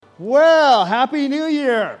Well, Happy New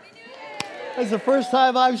Year. It's the first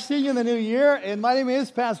time I've seen you in the new year, and my name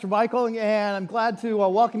is Pastor Michael, and I'm glad to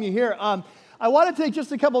welcome you here. I want to take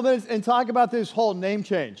just a couple minutes and talk about this whole name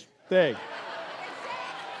change thing.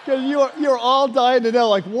 Because you're all dying to know,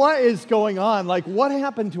 like, what is going on? Like, what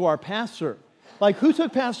happened to our pastor? Like, who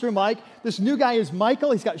took Pastor Mike? This new guy is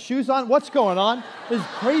Michael. He's got shoes on. What's going on? It's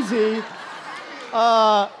crazy. And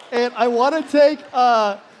I want to take...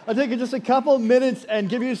 I'll take just a couple minutes and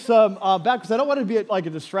give you some back, because I don't want it to be like a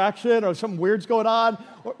distraction or something weird's going on,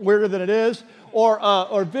 or weirder than it is,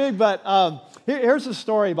 or big, but here's the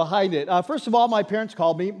story behind it. First of all, my parents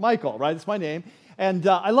called me Michael, right? That's my name, and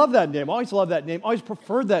I love that name. I always loved that name. Always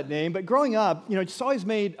preferred that name, but growing up, it just always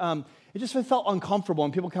made, it just felt uncomfortable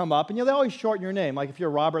when people come up, and they always shorten your name. Like if you're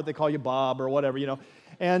Robert, they call you Bob or whatever,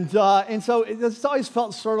 And so it's always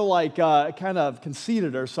felt sort of like kind of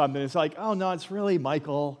conceited or something. It's like, oh, no, it's really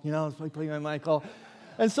Michael. It's like Michael.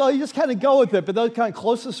 And so you just kind of go with it. But those kind of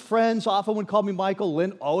closest friends often would call me Michael.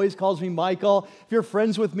 Lynn always calls me Michael. If you're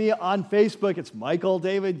friends with me on Facebook, it's Michael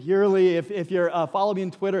David Yearly. If you're following me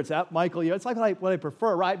on Twitter, it's @Michael. It's like what I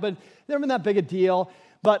prefer, right? But never been that big a deal.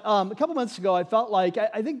 But a couple months ago, I felt like,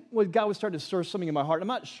 I think what God was starting to stir something in my heart. I'm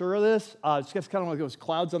not sure of this. It's just kind of like those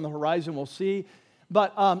clouds on the horizon. We'll see.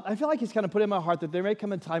 But I feel like he's kind of put in my heart that there may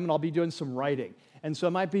come a time when I'll be doing some writing. And so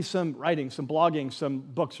it might be some writing, some blogging, some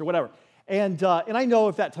books or whatever. And I know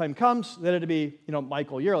if that time comes, that it'll be,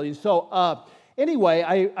 Michael Yearly. And so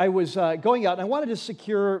anyway, I was going out, and I wanted to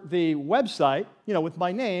secure the website, with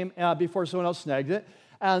my name before someone else snagged it.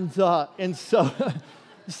 And so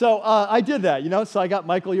so I did that, So I got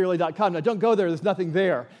michaelyearly.com. Now, don't go there. There's nothing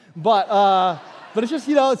there. But it's just,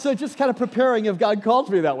 so just kind of preparing if God calls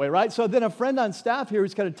me that way, right? So then a friend on staff here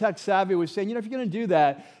who's kind of tech savvy was saying, if you're going to do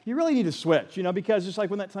that, you really need to switch, because just like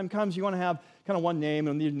when that time comes, you want to have kind of one name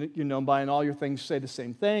and you're known by, and all your things say the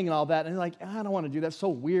same thing and all that. And like, I don't want to do that. It's so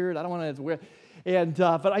weird. I don't want to, it's weird. And,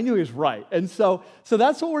 but I knew he was right. And so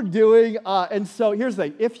that's what we're doing. And so here's the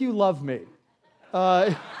thing. If you love me,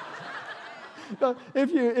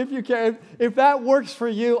 if you can, if that works for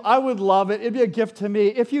you, I would love it. It'd be a gift to me.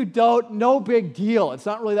 If you don't, no big deal. It's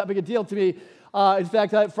not really that big a deal to me. In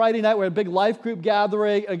fact, Friday night we had a big life group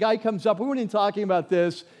gathering. A guy comes up. We weren't even talking about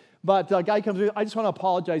this, but a guy comes up. I just want to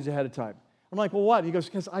apologize ahead of time. I'm like, well, what? And he goes,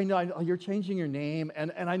 because I know you're changing your name,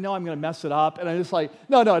 and I know I'm going to mess it up. And I'm just like,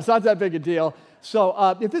 no, it's not that big a deal.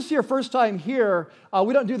 So if this is your first time here,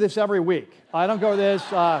 we don't do this every week. I don't go to this.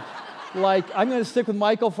 Like, I'm going to stick with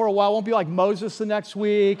Michael for a while. I won't be like Moses the next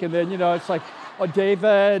week. And then, it's like,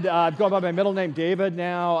 David. I'm going by my middle name, David,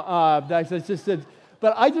 now.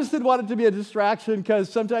 But I just didn't want it to be a distraction, because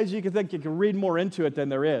sometimes you can think you can read more into it than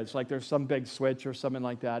there is. Like there's some big switch or something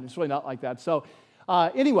like that. It's really not like that. So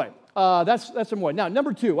anyway, that's number one. Now,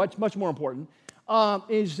 number two, what's much more important,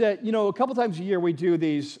 is that, a couple times a year we do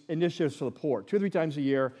these initiatives for the poor, 2 or 3 times a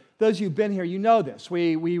year. Those of you who've been here, you know this.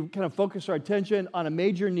 We kind of focus our attention on a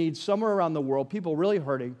major need somewhere around the world, people really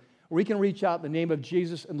hurting, where we can reach out in the name of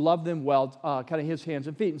Jesus and love them well, kind of his hands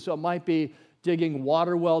and feet. And so it might be digging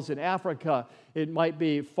water wells in Africa. It might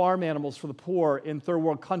be farm animals for the poor in third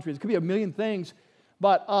world countries. It could be a million things.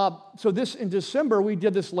 But so in December, we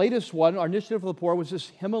did this latest one. Our initiative for the poor was this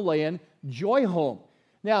Himalayan Joy Home.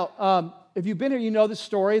 Now, if you've been here, you know the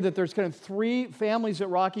story that there's kind of 3 families at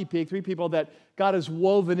Rocky Peak, 3 people that God has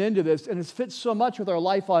woven into this, and it fits so much with our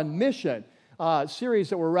Life on Mission series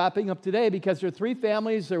that we're wrapping up today, because there are 3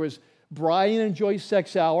 families. There was Brian and Joyce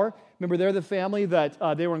Sexauer. Remember, they're the family that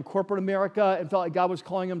they were in corporate America and felt like God was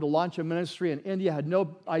calling them to launch a ministry in India, had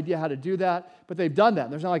no idea how to do that, but they've done that.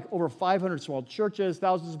 There's now like over 500 small churches,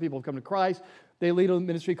 thousands of people have come to Christ. They lead a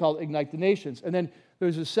ministry called Ignite the Nations. And then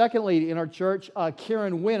there's a second lady in our church,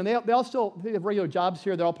 Karen Wynn, and they have regular jobs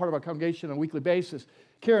here. They're all part of our congregation on a weekly basis.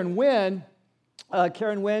 Karen Wynn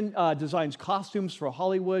designs costumes for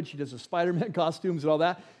Hollywood. She does the Spider-Man costumes and all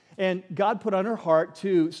that. And God put on her heart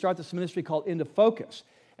to start this ministry called Into Focus.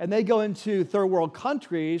 And they go into third world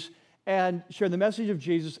countries and share the message of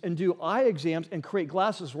Jesus and do eye exams and create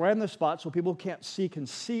glasses right on the spot so people who can't see can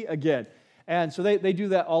see again. And so they do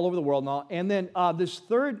that all over the world now. And then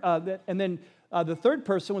the third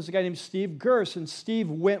person was a guy named Steve Gers. And Steve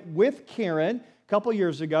went with Karen a couple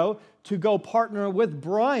years ago to go partner with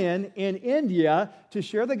Brian in India to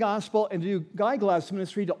share the gospel and to do eyeglass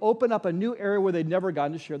ministry to open up a new area where they'd never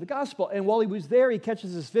gotten to share the gospel. And while he was there, he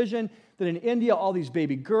catches this vision that in India, all these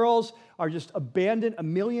baby girls are just abandoned,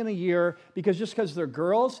 1 million a year, because they're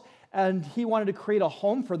girls. And he wanted to create a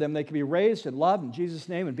home for them. They could be raised and loved in Jesus'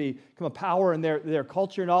 name and become a power in their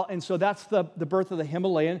culture and all. And so that's the birth of the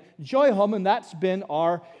Himalayan Joy Home, and that's been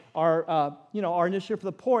our initiative for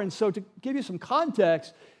the poor. And so to give you some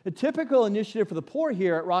context, The typical initiative for the poor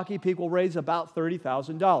here at Rocky Peak will raise about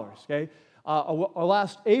 $30,000, okay?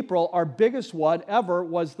 Last April, our biggest one ever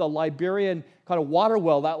was the Liberian kind of water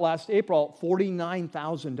well. That last April,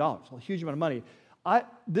 $49,000, a huge amount of money.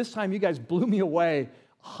 This time, you guys blew me away,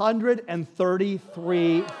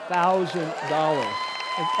 $133,000.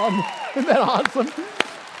 Isn't that awesome?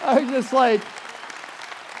 I was just like,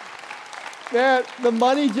 man, the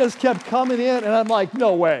money just kept coming in, and I'm like,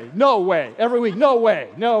 no way, every week, no way.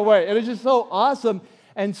 And it's just so awesome.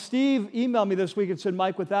 And Steve emailed me this week and said,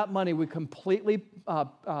 Mike, with that money, we completely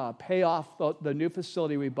pay off the new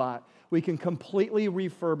facility we bought. We can completely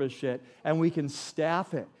refurbish it, and we can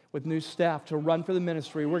staff it with new staff to run for the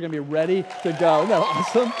ministry. We're going to be ready to go. Isn't that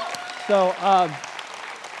awesome?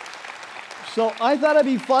 So I thought it'd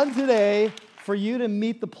be fun today for you to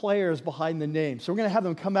meet the players behind the name. So we're going to have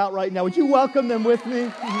them come out right now. Would you welcome them with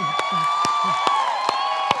me?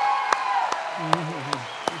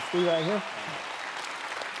 Steve right here.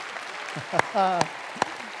 Thank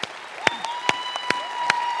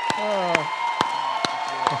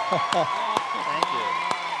you.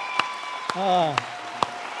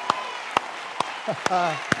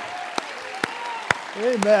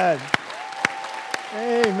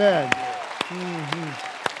 Amen.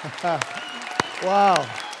 Mm-hmm. Wow.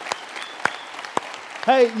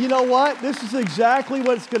 Hey, you know what? This is exactly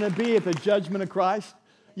what it's going to be at the judgment of Christ.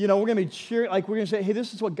 You know, we're going to be cheering, like we're going to say, hey,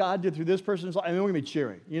 this is what God did through this person's life, and then we're going to be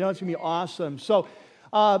cheering. You know, it's going to be awesome. So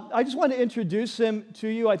I just wanted to introduce him to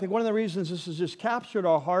you. I think one of the reasons this has just captured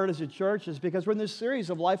our heart as a church is because we're in this series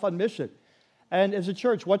of Life on Mission. And as a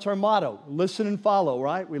church, what's our motto? Listen and follow,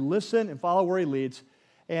 right? We listen and follow where he leads.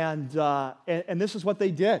 And this is what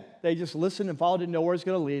they did. They just listened and followed, didn't know where it's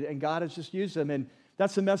going to lead, and God has just used them. And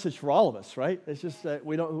that's the message for all of us, right? It's just that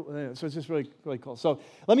we don't. So it's just really, really cool. So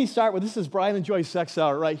let me start with this is Brian and Joyce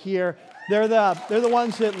Sexauer right here. They're the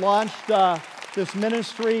ones that launched this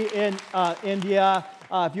ministry in India.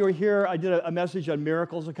 If you were here, I did a message on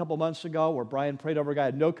miracles a couple months ago where Brian prayed over a guy who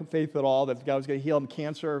had no faith at all that God was going to heal him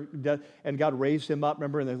cancer, and God raised him up,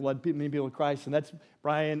 remember, and they led many people to Christ. And that's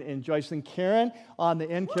Brian and Joyce. And Karen on the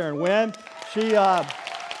end, Karen Wynn. She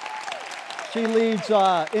leads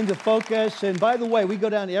Into Focus. And by the way, we go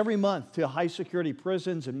down every month to high-security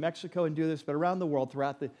prisons in Mexico and do this, but around the world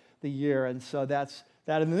throughout the year. And so that's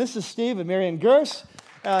that. And then this is Steve and Marianne Gers.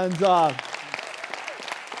 And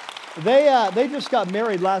they just got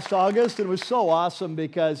married last August. And it was so awesome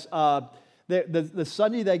because the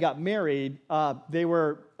Sunday they got married, they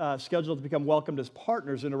were scheduled to become welcomed as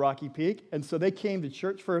partners into Rocky Peak. And so they came to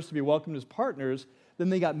church first to be welcomed as partners. Then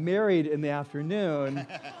they got married in the afternoon.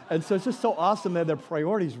 And so it's just so awesome that their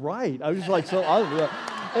priorities right. I was just like, so awesome.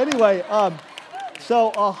 Anyway, so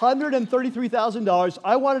 $133,000.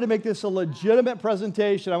 I wanted to make this a legitimate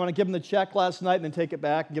presentation. I want to give them the check last night and then take it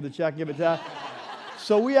back and give the check and give it back.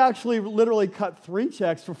 So we actually literally cut 3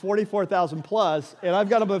 checks for $44,000 plus, and I've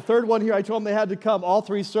got them a third one here. I told them they had to come all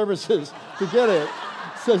 3 services to get it.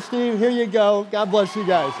 So Steve, here you go. God bless you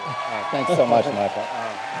guys. Thanks so much, Michael.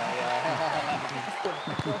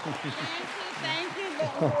 Thank you.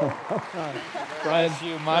 Brian,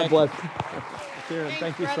 you, Mike. God bless you.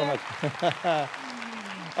 Thank you so much.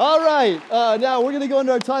 All right, now we're going to go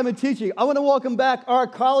into our time of teaching. I want to welcome back our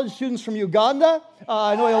college students from Uganda.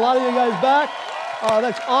 I know a lot of you guys back.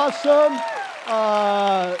 That's awesome.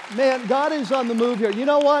 Man, God is on the move here. You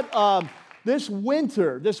know what? This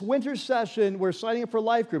winter session, we're signing up for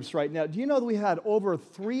life groups right now. Do you know that we had over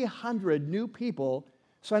 300 new people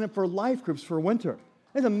sign up for life groups for winter?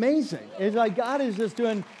 It's amazing. It's like God is just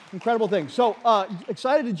doing incredible things. So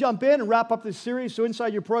excited to jump in and wrap up this series. So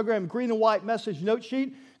inside your program, green and white message note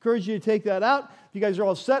sheet. Encourage you to take that out. If you guys are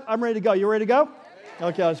all set, I'm ready to go. You ready to go?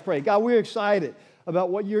 Okay, let's pray. God, we're excited about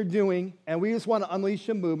what you're doing, and we just want to unleash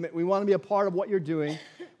a movement. We want to be a part of what you're doing.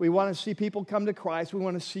 We want to see people come to Christ. We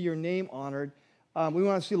want to see your name honored. We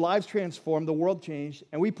want to see lives transformed, the world changed.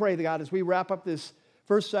 And we pray that, God, as we wrap up this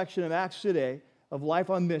first section of Acts today, of Life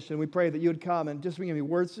on Mission, we pray that you would come and just give me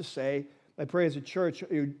words to say. I pray as a church,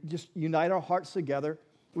 you would just unite our hearts together.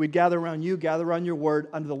 We'd gather around you, gather around your word,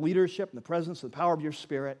 under the leadership and the presence and the power of your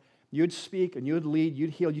Spirit. You'd speak and you would lead,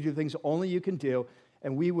 you'd heal, you'd do things only you can do,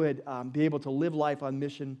 and we would be able to live life on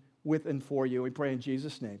mission with and for you. We pray in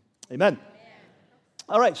Jesus' name. Amen.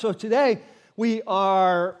 All right, so today we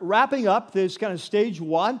are wrapping up this kind of stage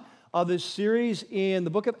 1 of this series in the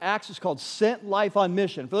book of Acts. It's called Sent Life on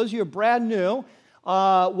Mission. For those of you who are brand new,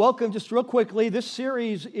 welcome. Just real quickly, this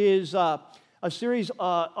series is a series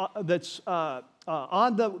that's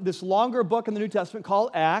on this longer book in the New Testament called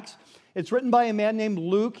Acts. It's written by a man named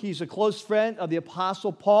Luke. He's a close friend of the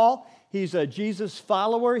Apostle Paul. He's a Jesus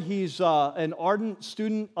follower. He's an ardent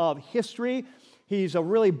student of history. He's a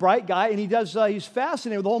really bright guy, and he's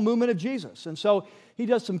fascinated with the whole movement of Jesus. And so he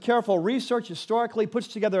does some careful research historically, puts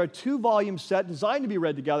together a 2-volume set designed to be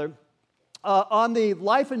read together on the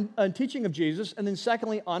life and teaching of Jesus, and then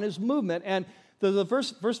secondly, on his movement. And the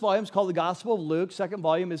first volume is called the Gospel of Luke. Second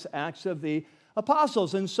volume is Acts of the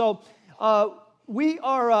Apostles. And so we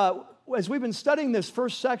are, as we've been studying this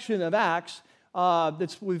first section of Acts,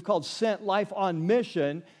 we've called Sent Life on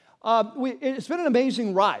Mission, it's been an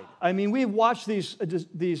amazing ride. I mean, we've watched these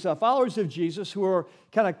followers of Jesus who are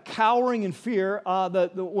kind of cowering in fear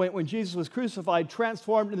when Jesus was crucified,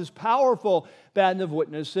 transformed into this powerful band of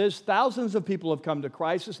witnesses. Thousands of people have come to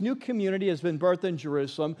Christ. This new community has been birthed in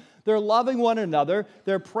Jerusalem. They're loving one another.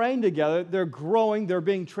 They're praying together. They're growing. They're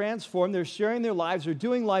being transformed. They're sharing their lives. They're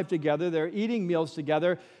doing life together. They're eating meals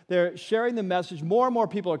together. They're sharing the message. More and more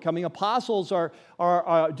people are coming. Apostles are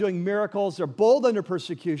doing miracles. They're bold under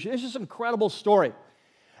persecution. It's just an incredible story.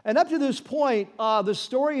 And up to this point, the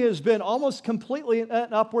story has been almost completely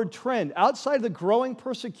an upward trend. Outside of the growing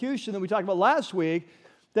persecution that we talked about last week,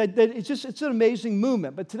 that it's an amazing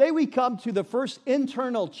movement. But today we come to the first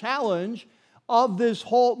internal challenge of this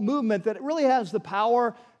whole movement that it really has the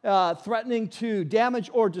power threatening to damage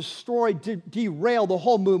or destroy, derail the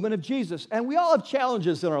whole movement of Jesus. And we all have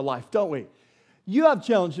challenges in our life, don't we? You have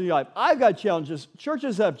challenges in your life. I've got challenges.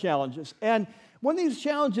 Churches have challenges. And when these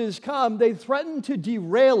challenges come, they threaten to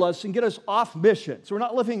derail us and get us off mission. So we're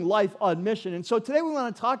not living life on mission. And so today we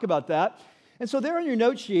want to talk about that. And so there on your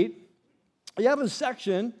note sheet, you have a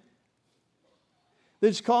section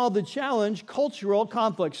that's called the challenge, cultural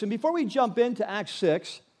conflicts. And before we jump into Acts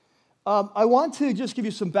 6, I want to just give you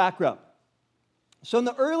some background. So in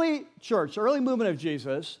the early church, early movement of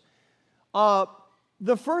Jesus,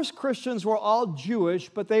 the first Christians were all Jewish,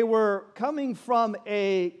 but they were coming from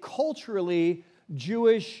a culturally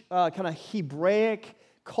Jewish, kind of Hebraic,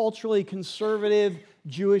 culturally conservative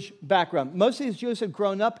Jewish background. Most of these Jews had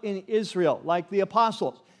grown up in Israel, like the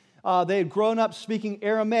apostles. They had grown up speaking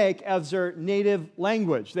Aramaic as their native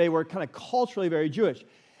language. They were kind of culturally very Jewish.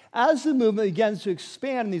 As the movement begins to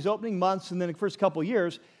expand in these opening months and then the first couple of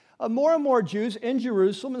years, more and more Jews in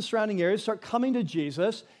Jerusalem and surrounding areas start coming to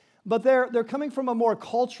Jesus, but they're coming from a more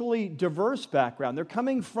culturally diverse background. They're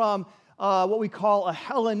coming from what we call a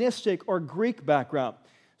Hellenistic or Greek background.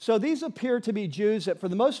 So these appear to be Jews that, for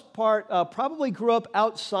the most part, probably grew up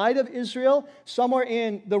outside of Israel, somewhere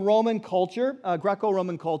in the Roman culture,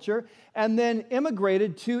 Greco-Roman culture, and then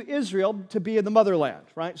immigrated to Israel to be in the motherland,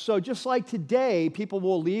 right? So just like today, people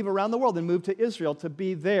will leave around the world and move to Israel to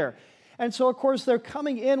be there. And so, of course, they're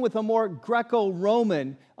coming in with a more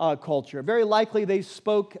Greco-Roman culture. Very likely they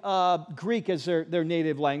spoke Greek as their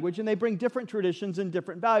native language, and they bring different traditions and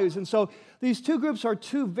different values. And so these two groups are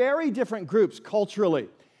two very different groups culturally.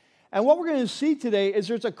 And what we're going to see today is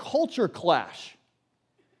there's a culture clash.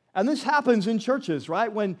 And this happens in churches, right?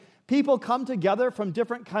 When people come together from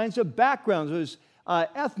different kinds of backgrounds, there's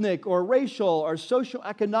ethnic or racial or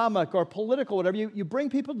socioeconomic or political, whatever, you bring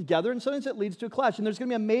people together, and sometimes it leads to a clash. And there's going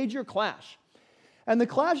to be a major clash. And the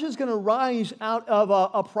clash is going to rise out of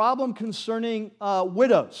a problem concerning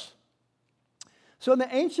widows. So in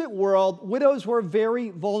the ancient world, widows were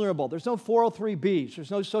very vulnerable. There's no 403Bs.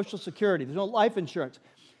 There's no Social Security. There's no life insurance.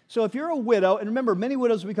 So if you're a widow, and remember, many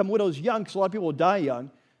widows become widows young because a lot of people will die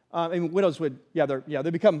young. Widows would, they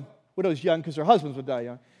become widows young because their husbands would die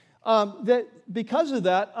young. Because of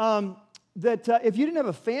that, if you didn't have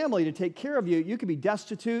a family to take care of you, you could be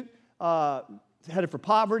destitute, headed for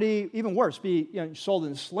poverty, even worse, be sold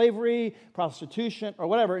into slavery, prostitution, or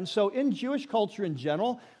whatever. And so in Jewish culture in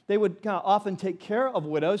general, they would kind of often take care of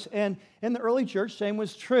widows, and in the early church, same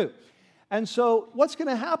was true. And so what's going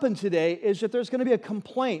to happen today is that there's going to be a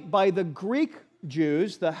complaint by the Greek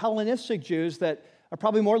Jews, the Hellenistic Jews that are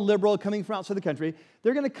probably more liberal coming from outside the country.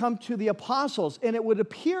 They're going to come to the apostles, and it would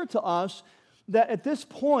appear to us that at this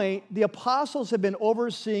point, the apostles have been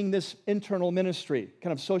overseeing this internal ministry,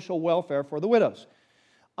 kind of social welfare for the widows.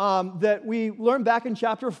 That we learned back in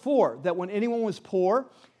chapter 4, that when anyone was poor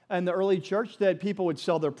in the early church, that people would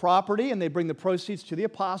sell their property and they bring the proceeds to the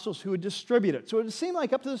apostles who would distribute it. So it would seem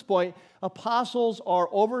like up to this point, apostles are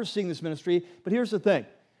overseeing this ministry. But here's the thing.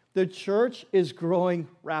 The church is growing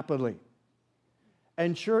rapidly.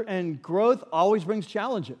 And growth always brings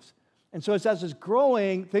challenges. And so as it's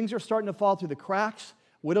growing, things are starting to fall through the cracks.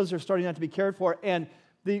 Widows are starting not to be cared for. And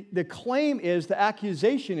the claim is, the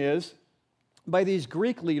accusation is, by these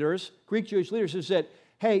Greek Jewish leaders, is that,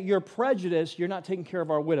 hey, you're prejudiced, you're not taking care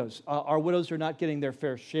of our widows. Our widows are not getting their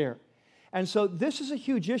fair share. And so this is a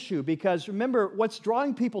huge issue because, remember, what's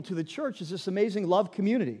drawing people to the church is this amazing love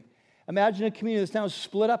community. Imagine a community that's now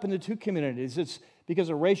split up into two communities. It's because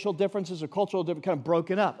of racial differences or cultural differences, kind of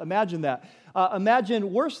broken up. Imagine that.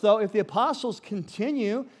 Imagine worse, though, if the apostles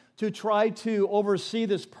continue to try to oversee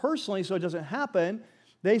this personally so it doesn't happen.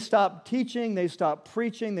 They stop teaching, they stop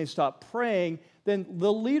preaching, they stop praying, then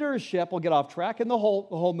the leadership will get off track and the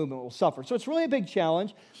whole movement will suffer. So it's really a big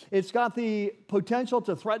challenge. It's got the potential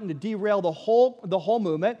to threaten to derail the whole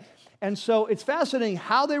movement. And so it's fascinating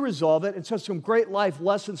how they resolve it. It's just some great life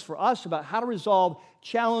lessons for us about how to resolve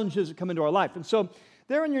challenges that come into our life. And so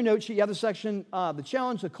there in your note sheet, you have the section, the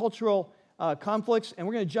challenge, the cultural conflicts, and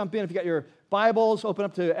we're going to jump in. If you got your Bibles, open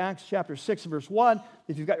up to Acts chapter 6 and verse 1.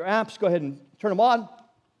 If you've got your apps, go ahead and turn them on.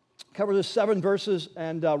 Cover the 7 verses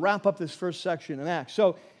and wrap up this first section in Acts.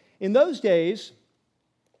 So in those days,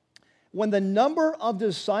 when the number of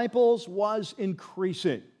disciples was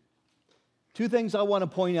increasing, two things I want to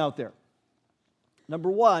point out there.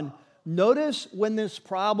 Number one, notice when this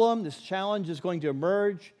problem, this challenge is going to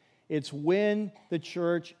emerge. It's when the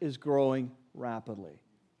church is growing rapidly.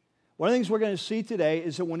 One of the things we're going to see today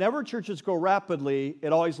is that whenever churches grow rapidly,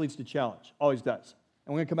 it always leads to challenge. Always does.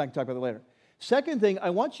 And we're going to come back and talk about that later. Second thing,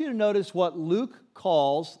 I want you to notice what Luke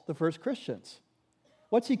calls the first Christians.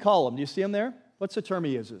 What's he call them? Do you see them there? What's the term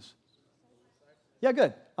he uses? Yeah,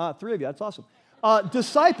 good. 3 of you. That's awesome.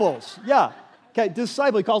 Disciples. Yeah. Okay,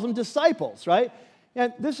 disciple. He calls them disciples, right?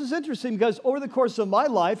 And this is interesting because over the course of my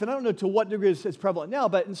life, and I don't know to what degree it's prevalent now,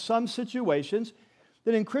 but in some situations,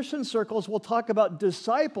 that in Christian circles, we'll talk about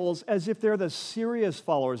disciples as if they're the serious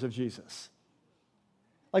followers of Jesus.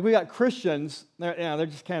 Like we got Christians, they're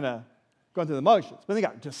just kind of going through the motions, but they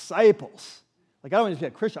got disciples. Like I don't want to be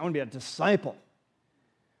a Christian, I want to be a disciple.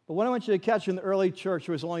 But what I want you to catch in the early church,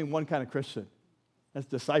 there was only one kind of Christian. That's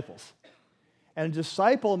disciples. And a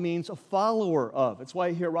disciple means a follower of. It's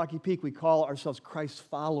why here at Rocky Peak we call ourselves Christ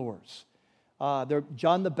followers.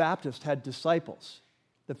 John the Baptist had disciples.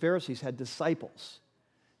 The Pharisees had disciples.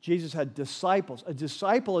 Jesus had disciples. A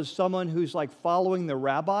disciple is someone who's like following the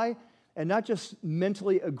rabbi and not just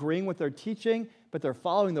mentally agreeing with their teaching, but they're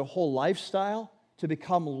following their whole lifestyle to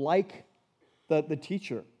become like the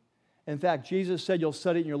teacher. In fact, Jesus said, you'll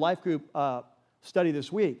study it in your life group study this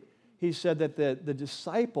week. He said that the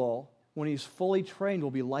disciple, when he's fully trained,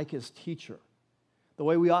 will be like his teacher. The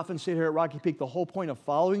way we often say here at Rocky Peak, the whole point of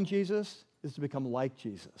following Jesus is to become like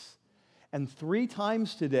Jesus. And 3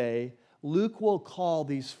 times today, Luke will call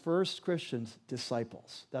these first Christians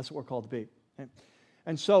disciples. That's what we're called to be. Okay?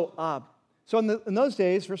 And so in those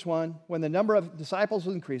days, verse 1, when the number of disciples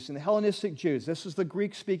was increasing, the Hellenistic Jews, this is the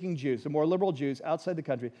Greek-speaking Jews, the more liberal Jews outside the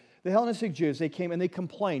country, the Hellenistic Jews, they came and they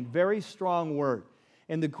complained, very strong word.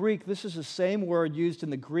 In the Greek, this is the same word used in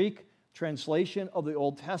the Greek translation of the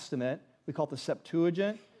Old Testament. We call it the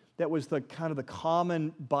Septuagint. That was the kind of the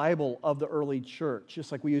common Bible of the early church.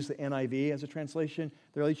 Just like we use the NIV as a translation,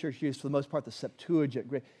 the early church used, for the most part, the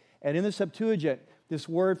Septuagint. And in the Septuagint, this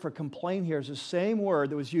word for complain here is the same word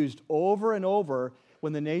that was used over and over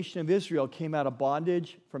when the nation of Israel came out of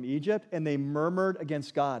bondage from Egypt and they murmured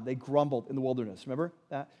against God. They grumbled in the wilderness. Remember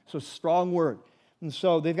that? So strong word. And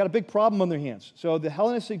so they've got a big problem on their hands. So the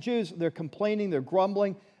Hellenistic Jews, they're complaining, they're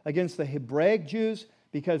grumbling against the Hebraic Jews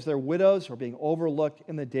because their widows are being overlooked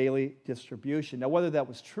in the daily distribution. Now, whether that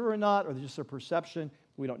was true or not, or just their perception,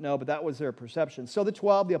 we don't know, but that was their perception. So the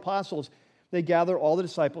 12, the apostles, they gather all the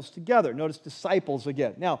disciples together. Notice disciples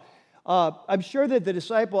again. Now, I'm sure that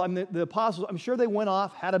the apostles, I'm sure they went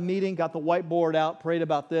off, had a meeting, got the whiteboard out, prayed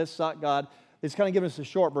about this, sought God. It's kind of giving us a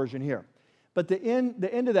short version here. But the end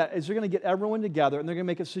of that is they're going to get everyone together and they're going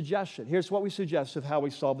to make a suggestion. Here's what we suggest of how we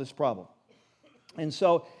solve this problem. And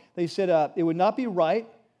so they said it would not be right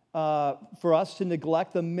for us to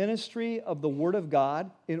neglect the ministry of the Word of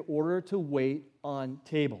God in order to wait on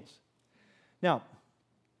tables. Now,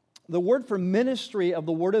 the word for ministry of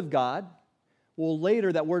the Word of God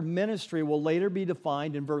that word ministry will later be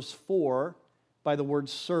defined in verse 4 by the word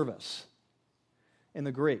service in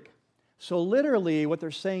the Greek. So literally what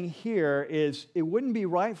they're saying here is it wouldn't be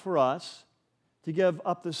right for us to give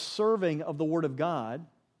up the serving of the Word of God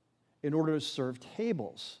in order to serve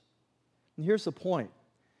tables. And here's the point.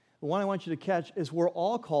 The one I want you to catch is we're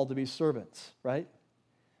all called to be servants, right?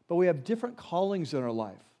 But we have different callings in our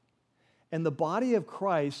life. And the body of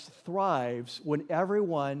Christ thrives when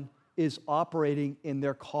everyone is operating in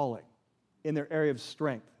their calling, in their area of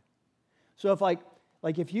strength. So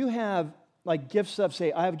if you have gifts of,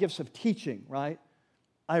 say, I have gifts of teaching, right?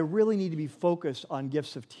 I really need to be focused on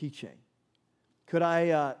gifts of teaching. Could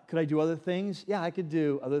I do other things? Yeah, I could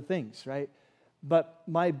do other things, right? But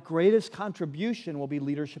my greatest contribution will be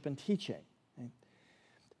leadership and teaching.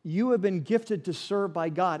 You have been gifted to serve by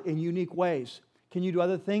God in unique ways. Can you do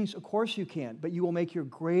other things? Of course you can, but you will make your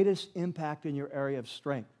greatest impact in your area of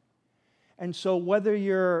strength. And so whether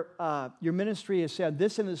your ministry is, say, on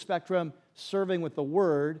this end of the spectrum, serving with the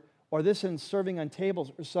Word, or this end serving on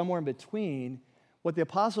tables, or somewhere in between, what the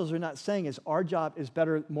apostles are not saying is our job is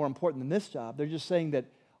better, more important than this job. They're just saying that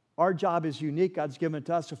our job is unique. God's given it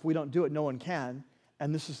to us. If we don't do it, no one can.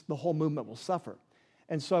 And this is the whole movement will suffer.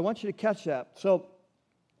 And so I want you to catch that. So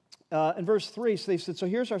in verse 3, so they said, so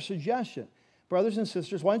here's our suggestion. Brothers and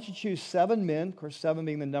sisters, why don't you choose 7 men, of course 7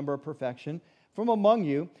 being the number of perfection, from among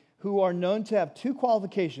you who are known to have 2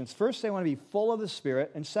 qualifications. First, they want to be full of the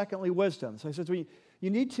Spirit, and secondly, wisdom. So he says, well, you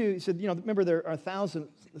need to, he said, remember there are thousands.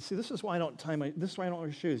 See, this is why I don't this is why I don't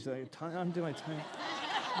wear shoes. I'm doing my tie.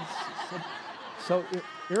 It's so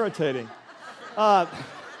irritating.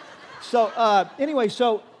 Anyway,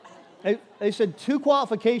 they said 2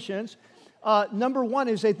 qualifications. Number 1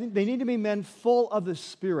 is they need to be men full of the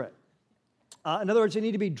Spirit. In other words, they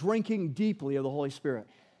need to be drinking deeply of the Holy Spirit,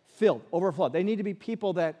 filled, overflowed. They need to be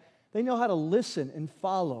people that they know how to listen and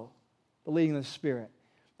follow the leading of the Spirit.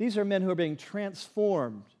 These are men who are being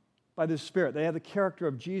transformed by the Spirit. They have the character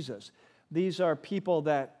of Jesus. These are people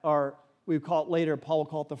that are, we call it later, Paul will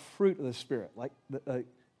call it the fruit of the Spirit,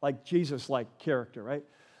 like Jesus-like character, right?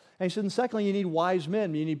 And he said, and secondly, you need wise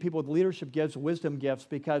men. You need people with leadership gifts, wisdom gifts,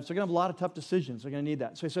 because they're going to have a lot of tough decisions. They're going to need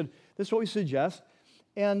that. So he said, this is what we suggest.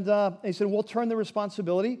 And he said, we'll turn the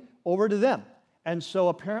responsibility over to them. And so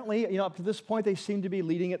apparently, up to this point, they seem to be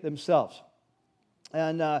leading it themselves.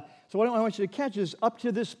 And so what I want you to catch is up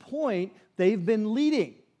to this point, they've been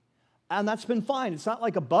leading. And that's been fine. It's not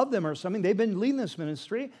like above them or something. They've been leading this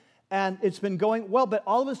ministry, and it's been going well. But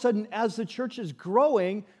all of a sudden, as the church is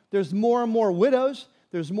growing, there's more and more widows.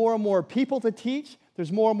 There's more and more people to teach.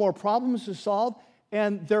 There's more and more problems to solve.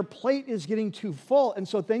 And their plate is getting too full. And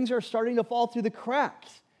so things are starting to fall through the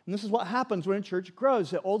cracks. And this is what happens when a church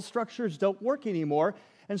grows. The old structures don't work anymore.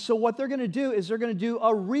 And so what they're going to do is they're going to do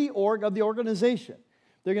a reorg of the organization.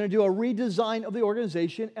 They're going to do a redesign of the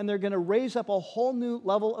organization, and they're going to raise up a whole new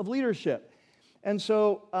level of leadership. And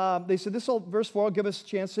so they said, verse 4 will give us a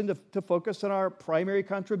chance to focus on our primary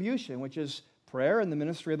contribution, which is prayer and the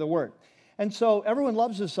ministry of the word. And so everyone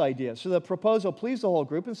loves this idea. So the proposal pleased the whole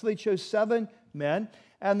group, and so they chose 7 men.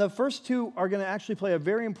 And the first 2 are going to actually play a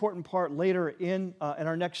very important part later in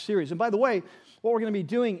our next series. And by the way, what we're going to be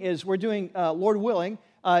doing is we're doing, Lord willing,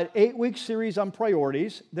 an 8-week series on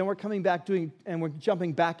priorities. Then we're coming back we're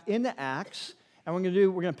jumping back into Acts. And we're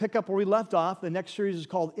going to pick up where we left off. The next series is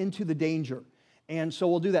called Into the Danger. And so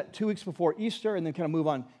we'll do that 2 weeks before Easter and then kind of move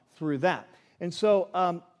on through that. And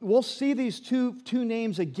so we'll see these two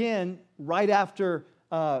names again right after,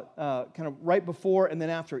 kind of right before and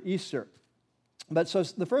then after Easter. But so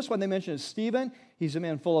the first one they mentioned is Stephen. He's a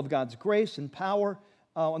man full of God's grace and power.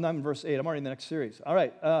 And I'm in verse 8. I'm already in the next series. All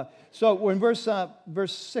right. So we're in verse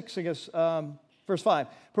 6, I guess, verse 5.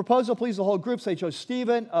 Proposal pleased the whole group. So they chose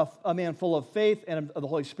Stephen, a man full of faith and of the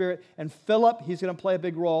Holy Spirit. And Philip, he's going to play a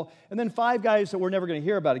big role. And then 5 guys that we're never going to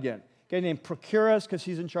hear about again. A guy named Procurus, because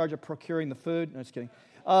he's in charge of procuring the food. No, just kidding.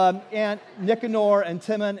 And Nicanor and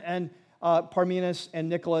Timon and Parmenas and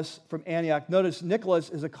Nicholas from Antioch. Notice Nicholas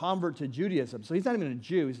is a convert to Judaism. So he's not even a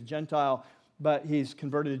Jew. He's a Gentile, but he's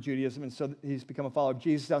converted to Judaism, and so he's become a follower of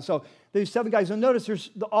Jesus now. So these 7 guys. And notice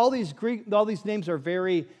all these names are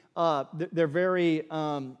very, they're very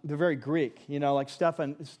Greek. Like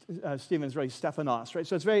Stephen is really Stephanos, right?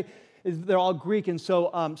 So they're all Greek, and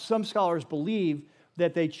so some scholars believe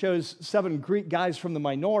that they chose 7 Greek guys from the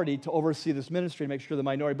minority to oversee this ministry and make sure the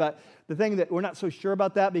minority. But the thing that we're not so sure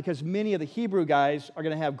about that, because many of the Hebrew guys are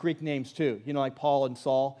going to have Greek names too, like Paul and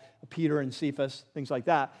Saul, Peter and Cephas, things like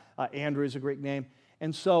that. Andrew is a Greek name.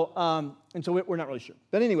 And so we're not really sure.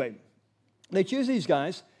 But anyway, they choose these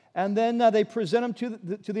guys, and then they present them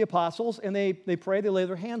to the apostles, and they pray, they lay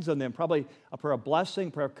their hands on them. Probably a prayer of blessing,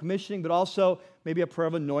 prayer of commissioning, but also maybe a prayer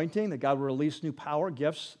of anointing, that God will release new power,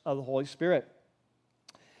 gifts of the Holy Spirit.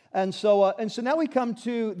 And so now we come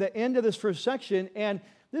to the end of this first section, and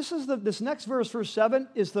this next verse, verse 7,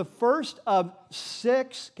 is the first of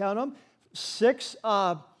 6, count them, 6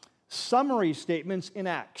 summary statements in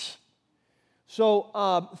Acts.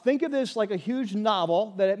 So think of this like a huge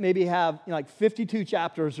novel that it maybe have like 52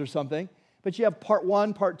 chapters or something, but you have part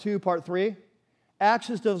 1, part 2, part 3. Acts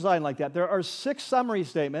is designed like that. There are 6 summary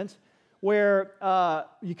statements where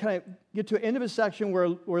you kind of get to an end of a section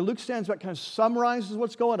where Luke stands back, kind of summarizes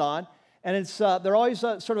what's going on, and they're always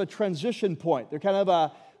sort of a transition point. They're kind of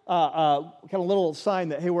a little sign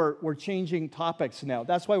that, hey, we're changing topics now.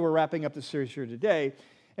 That's why we're wrapping up the series here today.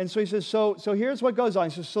 And so he says, so here's what goes on.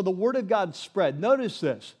 He says, so the word of God spread. Notice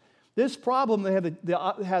this. This problem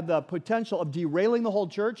had the potential of derailing the whole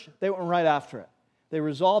church. They went right after it. They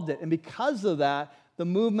resolved it. And because of that, the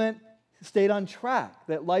movement stayed on track.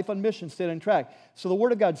 That Life on Mission stayed on track. So the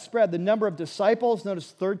word of God spread. The number of disciples,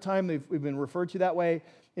 notice third time we've been referred to that way,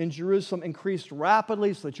 in Jerusalem increased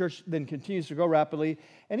rapidly, so the church then continues to grow rapidly.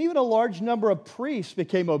 And even a large number of priests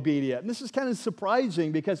became obedient. And this is kind of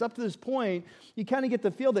surprising because up to this point, you kind of get the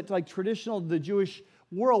feel that like the Jewish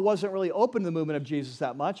world wasn't really open to the movement of Jesus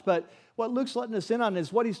that much. But what Luke's letting us in on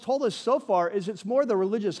is what he's told us so far is it's more the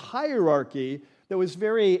religious hierarchy that was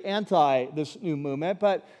very anti this new movement.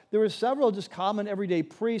 But there were several just common everyday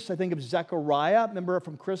priests. I think of Zechariah, remember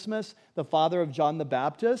from Christmas, the father of John the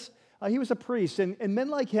Baptist. He was a priest, and men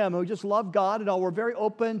like him who just loved God and all were very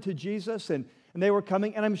open to Jesus, and they were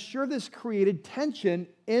coming. And I'm sure this created tension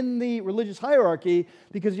in the religious hierarchy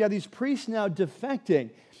because you have these priests now defecting.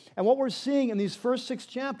 And what we're seeing in these first 6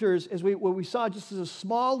 chapters is what we saw just as a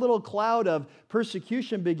small little cloud of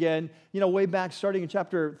persecution begin, way back starting in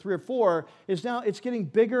chapter 3 or 4, is now it's getting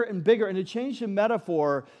bigger and bigger. And to change the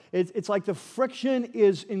metaphor, it's like the friction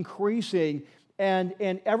is increasing. And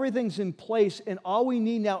everything's in place, and all we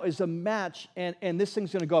need now is a match, and this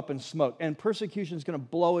thing's going to go up in smoke, and persecution is going to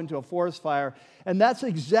blow into a forest fire. And that's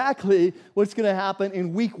exactly what's going to happen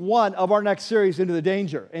in week 1 of our next series, Into the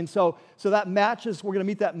Danger. And so that match we're going to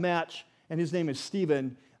meet that match, and his name is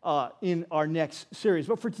Stephen, in our next series.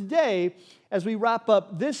 But for today, as we wrap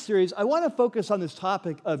up this series, I want to focus on this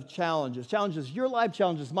topic of challenges. Challenges, your life,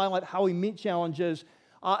 challenges, my life, how we meet challenges,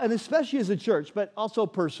 and especially as a church, but also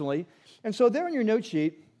personally. And so there in your note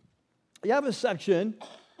sheet, you have a section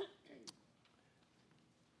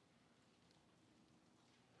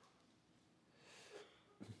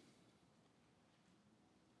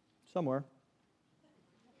somewhere.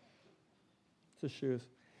 It's the shoes.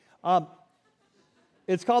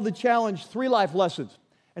 It's called the challenge, 3 life lessons.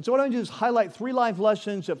 And so what I'm going to do is highlight 3 life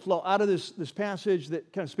lessons that flow out of this passage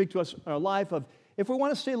that kind of speak to us in our life of if we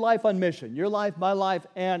want to stay life on mission, your life, my life,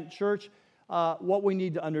 and church, what we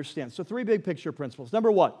need to understand. So 3 big picture principles.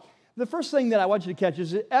 Number 1, the first thing that I want you to catch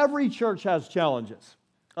is that every church has challenges.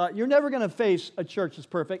 You're never going to face a church that's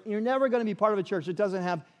perfect. You're never going to be part of a church that doesn't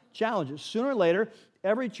have challenges. Sooner or later,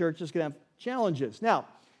 every church is going to have challenges. Now,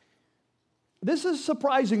 this is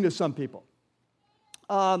surprising to some people.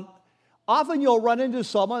 Often you'll run into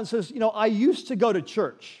someone that says, I used to go to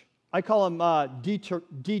church. I call them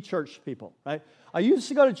de-church people, right? I used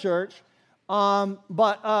to go to church.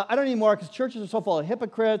 But I don't anymore because churches are so full of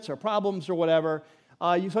hypocrites or problems or whatever.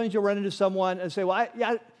 Sometimes you'll run into someone and say, well,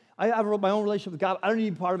 I have my own relationship with God. I don't need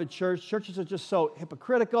to be part of a church. Churches are just so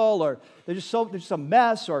hypocritical, or they're just a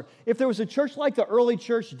mess. Or if there was a church like the early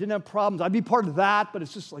church that didn't have problems, I'd be part of that, but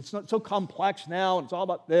it's not so complex now, and it's all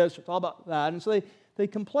about this, it's all about that. And so they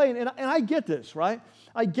complain, and I get this, right?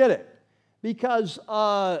 I get it. Because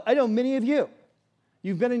I know many of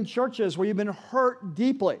you've been in churches where you've been hurt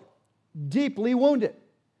deeply wounded.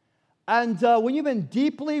 And when you've been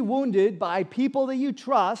deeply wounded by people that you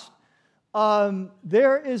trust,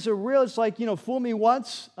 there is a real, it's like, fool me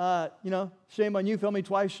once, shame on you, fool me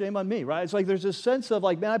twice, shame on me, right? It's like there's this sense of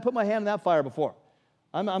like, man, I put my hand in that fire before.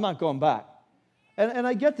 I'm not going back. And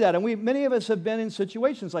I get that. And many of us have been in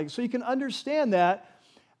situations like, so you can understand that.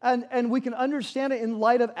 And we can understand it in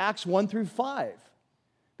light of Acts 1 through 5.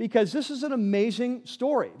 Because this is an amazing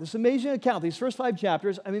story, this amazing account, these first 5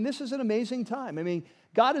 chapters. This is an amazing time.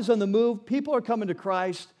 God is on the move. People are coming to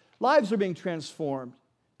Christ. Lives are being transformed.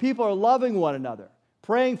 People are loving one another,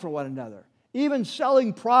 praying for one another, even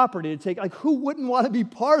selling property to take. Like, who wouldn't want to be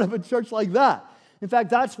part of a church like that? In fact,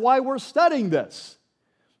 that's why we're studying this.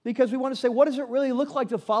 Because we want to say, what does it really look like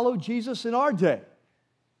to follow Jesus in our day?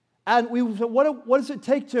 And what does it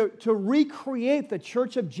take to recreate the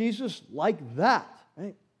church of Jesus like that?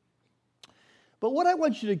 Right? But what I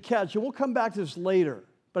want you to catch, and we'll come back to this later,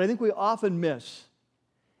 but I think we often miss,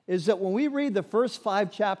 is that when we read the first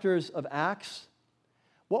 5 chapters of Acts,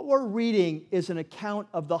 what we're reading is an account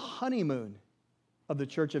of the honeymoon of the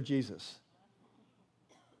church of Jesus.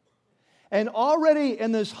 And already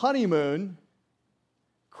in this honeymoon,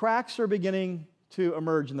 cracks are beginning to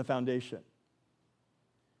emerge in the foundation.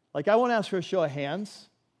 Like, I won't ask for a show of hands,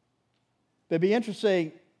 but it'd be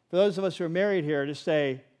interesting for those of us who are married here to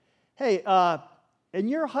say, hey, in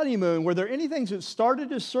your honeymoon, were there any things that started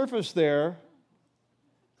to surface there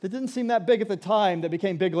that didn't seem that big at the time that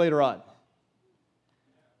became big later on?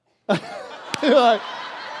 you're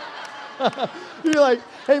like,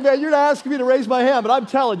 hey man, you're not asking me to raise my hand, but I'm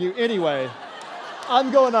telling you anyway.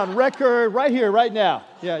 I'm going on record right here, right now.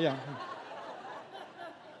 Yeah.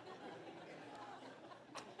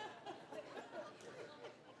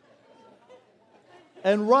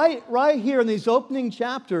 And right here in these opening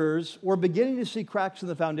chapters, we're beginning to see cracks in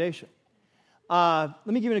the foundation. Let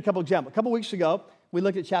me give you a couple examples. A couple weeks ago, we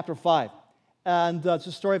looked at chapter 5. And it's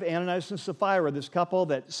the story of Ananias and Sapphira, this couple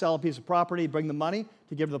that sell a piece of property, bring the money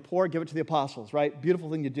to give to the poor, give it to the apostles, right?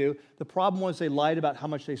 Beautiful thing to do. The problem was they lied about how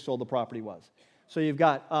much they sold the property was. So you've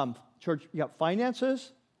got church, you got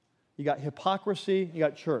finances, you got hypocrisy, you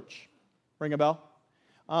got church. Ring a bell?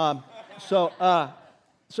 So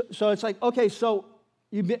it's like, okay,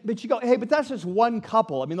 but you go, hey, but that's just one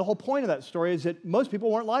couple. I mean, the whole point of that story is that most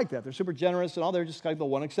people weren't like that. They're super generous and all. They're just kind of the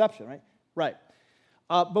one exception, right? Right.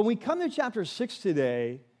 But when we come to chapter 6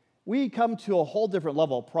 today, we come to a whole different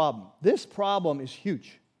level of problem. This problem is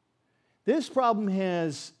huge. This problem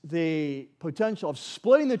has the potential of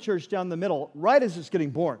splitting the church down the middle right as it's getting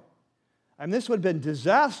born. And this would have been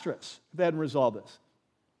disastrous if they hadn't resolved this.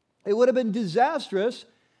 It would have been disastrous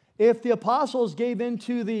if the apostles gave in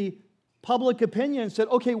to the public opinion and said,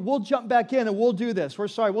 okay, we'll jump back in and we'll do this. We're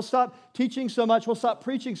sorry. We'll stop teaching so much. We'll stop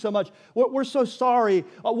preaching so much. We're so sorry.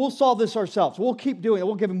 We'll solve this ourselves. We'll keep doing it.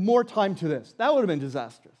 We'll give more time to this. That would have been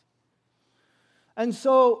disastrous. And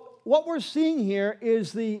so what we're seeing here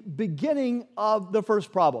is the beginning of the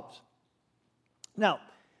first problems. Now,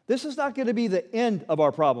 this is not going to be the end of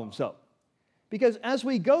our problems, though, because as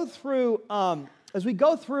we come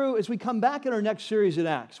back in our next series in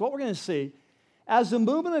Acts, what we're going to see as the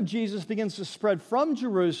movement of Jesus begins to spread from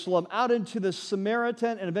Jerusalem out into the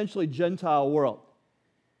Samaritan and eventually Gentile world,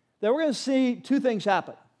 then we're going to see two things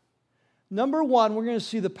happen. Number one, we're going to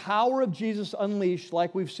see the power of Jesus unleashed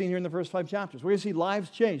like we've seen here in the first 5 chapters. We're going to see lives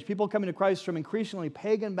change, people coming to Christ from increasingly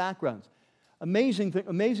pagan backgrounds. Amazing things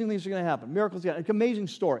are going to happen. Miracles, it's an amazing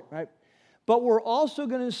story, right? But we're also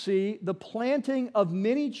going to see the planting of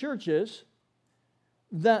many churches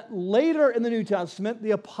that later in the New Testament,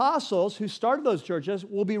 the apostles who started those churches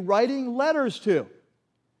will be writing letters to.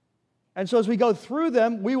 And so as we go through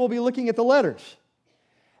them, we will be looking at the letters.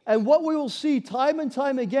 And what we will see time and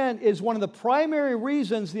time again is one of the primary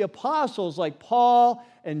reasons the apostles like Paul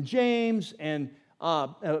and James and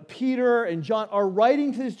Peter and John are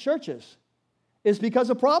writing to these churches is because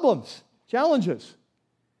of problems, challenges.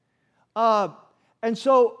 Let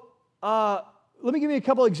me give you a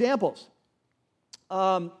couple examples.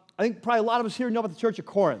 I think probably a lot of us here know about the Church of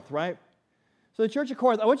Corinth, right? So the Church of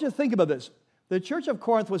Corinth, I want you to think about this. The Church of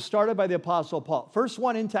Corinth was started by the Apostle Paul. First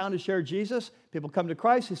one in town to share Jesus. People come to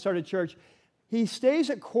Christ. He started a church. He stays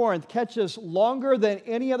at Corinth, catches longer than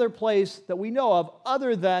any other place that we know of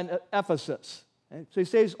other than Ephesus. Okay? So he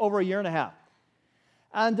stays over a year and a half.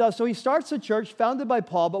 And so he starts a church founded by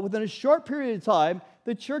Paul, but within a short period of time,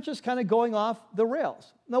 the church is kind of going off the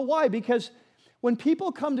rails. Now, why? Because when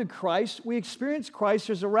people come to Christ, we experience Christ.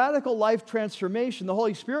 There's a radical life transformation. The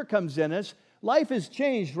Holy Spirit comes in us. Life is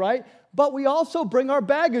changed, right? But we also bring our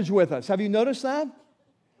baggage with us. Have you noticed that?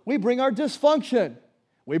 We bring our dysfunction.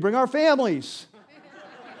 We bring our families.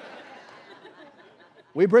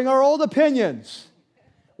 We bring our old opinions.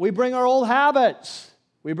 We bring our old habits.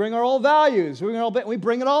 We bring our old values. We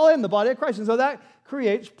bring it all in the body of Christ. And so that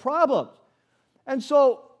creates problems. And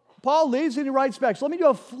so Paul leaves and he writes back. So let me do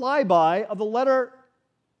a flyby of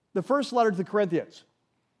the first letter to the Corinthians.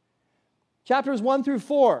 Chapters 1 through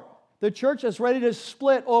 4. The church is ready to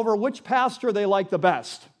split over which pastor they like the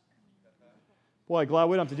best. Boy, glad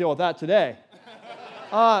we don't have to deal with that today.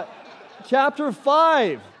 Chapter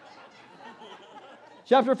 5.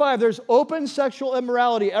 Chapter 5, there's open sexual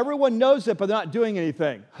immorality. Everyone knows it, but they're not doing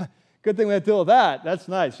anything. Good thing we have to deal with that. That's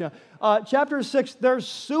nice. Chapter 6, they're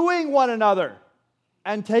suing one another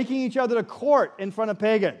and taking each other to court in front of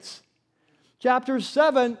pagans. Chapter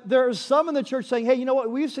 7, there's some in the church saying, hey, you know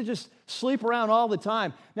what? We used to just sleep around all the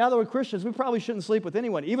time. Now that we're Christians, we probably shouldn't sleep with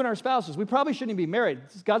anyone, even our spouses. We probably shouldn't be married.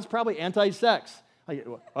 God's probably anti-sex.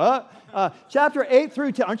 Chapter 8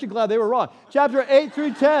 through 10. Aren't you glad they were wrong? Chapter 8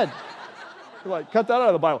 through 10. Cut that out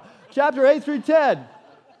of the Bible. Chapter 8 through 10.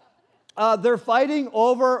 They're fighting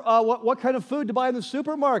over what kind of food to buy in the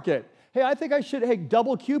supermarket. Hey, I think I should,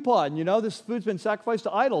 double coupon. You know, this food's been sacrificed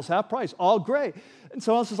to idols, half price, all great. And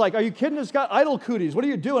someone else is like, are you kidding? It's got idol cooties. What are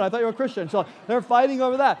you doing? I thought you were a Christian. So they're fighting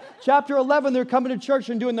over that. Chapter 11, they're coming to church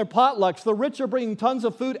and doing their potlucks. The rich are bringing tons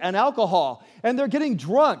of food and alcohol. And they're getting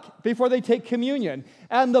drunk before they take communion.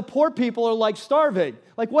 And the poor people are like starving.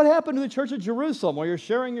 Like, what happened to the church of Jerusalem where you're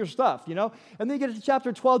sharing your stuff, you know? And then you get to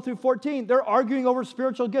chapter 12 through 14. They're arguing over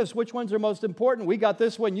spiritual gifts. Which ones are most important? We got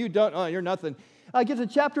this one. You don't. Oh, you're nothing. I get to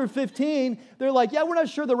chapter 15, they're like, yeah, we're not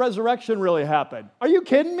sure the resurrection really happened. Are you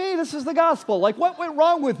kidding me? This is the gospel. Like, what went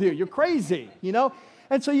wrong with you? You're crazy, you know?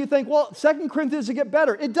 And so you think, well, 2 Corinthians will get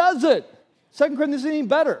better. It doesn't. 2 Corinthians is even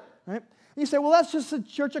better, right? You say, well, that's just the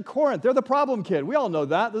church of Corinth. They're the problem kid. We all know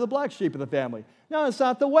that. They're the black sheep of the family. No, it's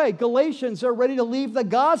not the way. Galatians are ready to leave the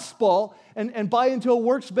gospel and buy into a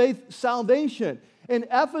works-based salvation. In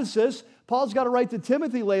Ephesus, Paul's got to write to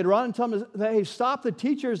Timothy later on and tell him, hey, stop the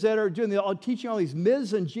teachers that are teaching all these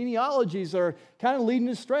myths and genealogies that are kind of leading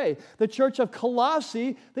astray. The church of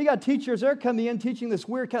Colossae, they got teachers there coming in teaching this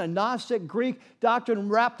weird kind of Gnostic Greek doctrine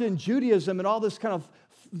wrapped in Judaism and all this kind of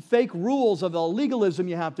fake rules of the legalism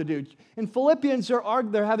you have to do. In Philippians,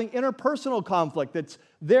 they're having interpersonal conflict that's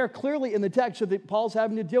there clearly in the text that Paul's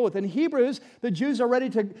having to deal with. In Hebrews, the Jews are ready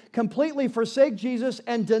to completely forsake Jesus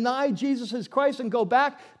and deny Jesus as Christ and go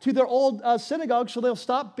back to their old synagogue so they'll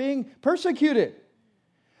stop being persecuted.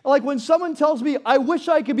 Like when someone tells me, I wish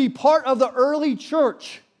I could be part of the early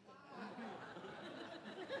church.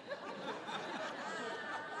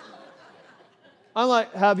 I'm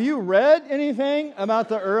like, have you read anything about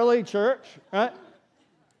the early church? Right?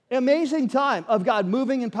 Amazing time of God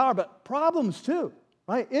moving in power, but problems too,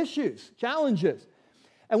 right? Issues, challenges.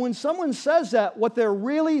 And when someone says that, what they're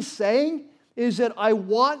really saying is that I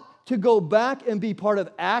want to go back and be part of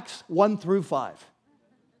Acts 1 through 5.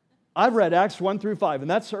 I've read Acts 1 through 5,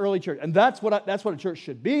 and that's the early church. And that's what a church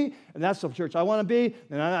should be, and that's the church I want to be.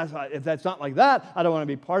 And if that's not like that, I don't want to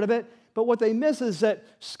be part of it. But what they miss is that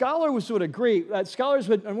scholars would agree,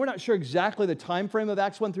 and we're not sure exactly the time frame of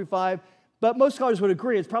Acts 1 through 5, but most scholars would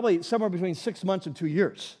agree it's probably somewhere between 6 months and 2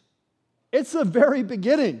 years. It's the very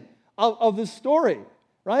beginning of the story,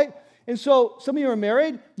 right? And so some of you are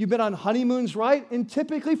married, you've been on honeymoons, right? And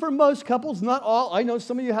typically for most couples, not all, I know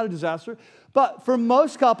some of you had a disaster, but for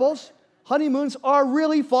most couples, honeymoons are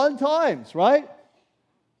really fun times, right?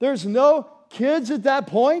 There's no kids at that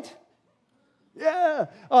point. Yeah,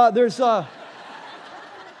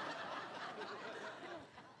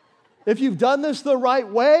 if you've done this the right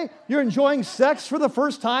way, you're enjoying sex for the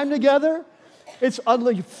first time together. It's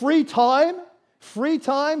free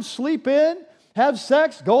time, sleep in, have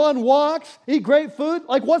sex, go on walks, eat great food.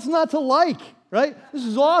 Like, what's not to like, right? This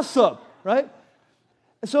is awesome, right?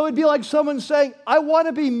 So it'd be like someone saying, I want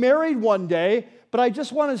to be married one day, but I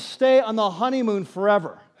just want to stay on the honeymoon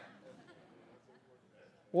forever.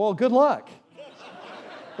 Well, good luck.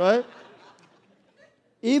 Right?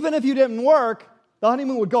 Even if you didn't work, the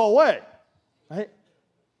honeymoon would go away. Right?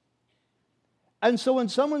 And so when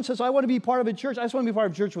someone says, I want to be part of a church, I just want to be part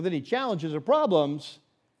of a church with any challenges or problems,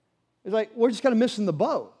 it's like, we're just kind of missing the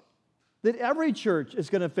boat. That every church is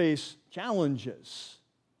going to face challenges.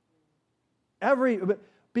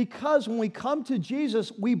 Because when we come to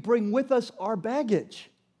Jesus, we bring with us our baggage.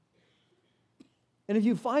 And if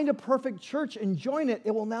you find a perfect church and join it,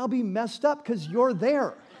 it will now be messed up because you're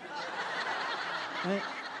there. Right?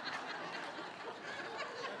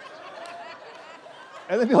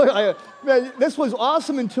 And then be like, man, this was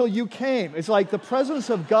awesome until you came. It's like the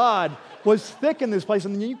presence of God was thick in this place,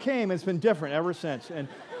 and then you came, and it's been different ever since. And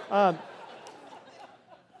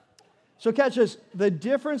so catch this, the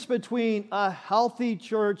difference between a healthy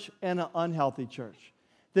church and an unhealthy church.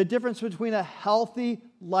 The difference between a healthy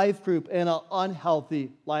life group and an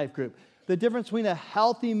unhealthy life group. The difference between a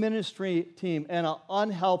healthy ministry team and an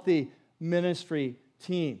unhealthy ministry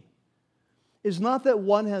team is not that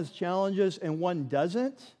one has challenges and one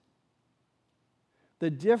doesn't.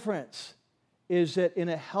 The difference is that in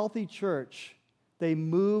a healthy church, they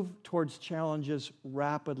move towards challenges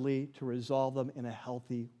rapidly to resolve them in a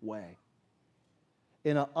healthy way.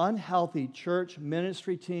 In an unhealthy church,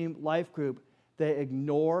 ministry team, life group, they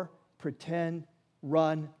ignore, pretend,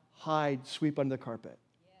 run, hide, sweep under the carpet.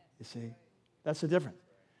 You see? That's the difference.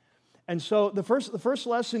 And so the first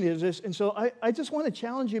lesson is this, and so I just want to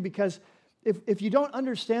challenge you because if you don't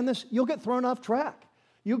understand this, you'll get thrown off track.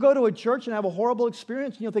 You'll go to a church and have a horrible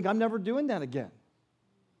experience, and you'll think, I'm never doing that again.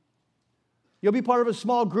 You'll be part of a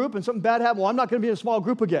small group, and something bad happens. Well, I'm not going to be in a small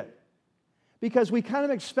group again. Because we kind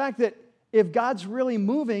of expect that if God's really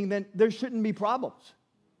moving, then there shouldn't be problems.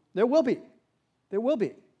 There will be. There will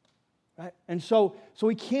be. Right? And so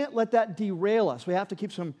we can't let that derail us. We have to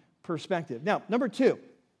keep some perspective. Now, number two.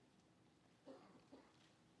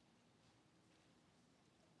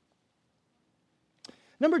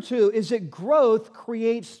 Number two is that growth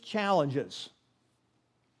creates challenges.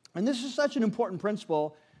 And this is such an important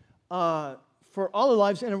principle for all our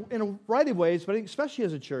lives in a variety of ways, but especially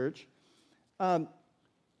as a church, that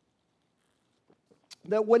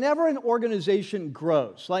whenever an organization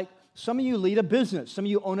grows, like some of you lead a business, some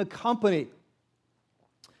of you own a company,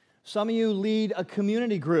 some of you lead a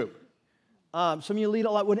community group, some of you lead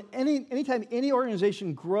a lot. Anytime any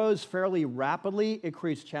organization grows fairly rapidly, it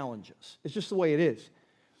creates challenges. It's just the way it is.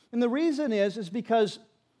 And the reason is because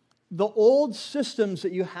the old systems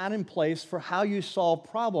that you had in place for how you solve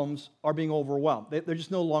problems are being overwhelmed. They're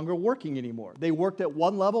just no longer working anymore. They worked at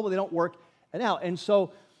one level, but they don't work now. And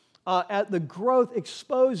so the growth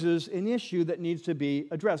exposes an issue that needs to be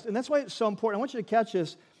addressed. And that's why it's so important. I want you to catch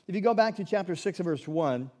this. If you go back to chapter 6 and verse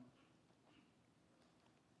 1,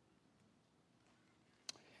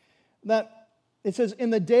 that it says, in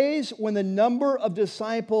the days when the number of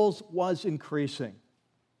disciples was increasing.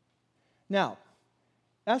 Now,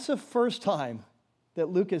 that's the first time that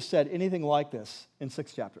Luke has said anything like this in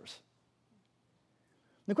 6 chapters.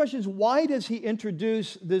 The question is, why does he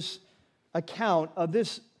introduce this account of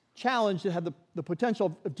this challenge that had the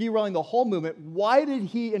potential of derailing the whole movement? Why did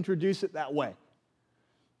he introduce it that way?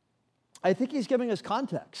 I think he's giving us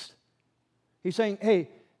context. He's saying, hey,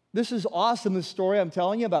 this is awesome, this story I'm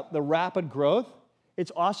telling you about the rapid growth.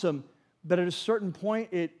 It's awesome, but at a certain point,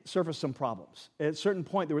 it surfaced some problems. At a certain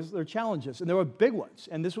point, there were challenges, and there were big ones.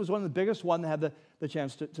 And this was one of the biggest ones that had the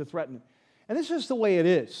chance to threaten it. And this is just the way it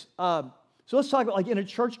is. So let's talk about, like, in a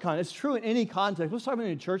church context. It's true in any context. Let's talk about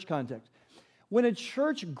in a church context. When a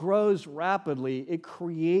church grows rapidly, it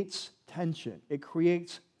creates tension. It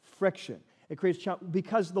creates friction. It creates challenge,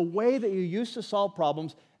 because the way that you used to solve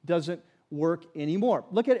problems doesn't work anymore.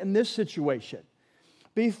 Look at it in this situation.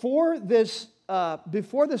 Before this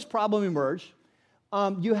problem emerged,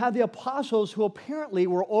 you had the apostles who apparently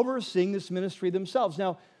were overseeing this ministry themselves.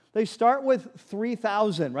 Now, they start with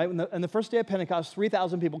 3,000, right? On the first day of Pentecost,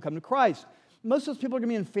 3,000 people come to Christ. Most of those people are going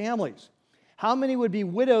to be in families. How many would be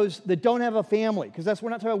widows that don't have a family? Because we're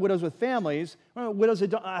not talking about widows with families. We're talking about widows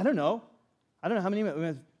that don't, I don't know how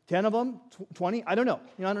many, 10 of them, 20? I don't know.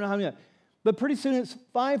 I don't know how many. But pretty soon it's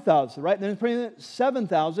 5,000, right? And then pretty soon it's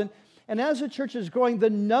 7,000. And as the church is growing, the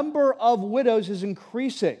number of widows is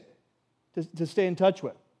increasing to stay in touch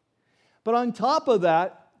with. But on top of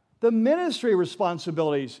that, the ministry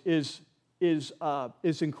responsibilities is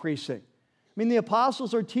increasing. I mean, the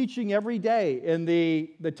apostles are teaching every day in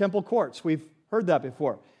the temple courts. We've heard that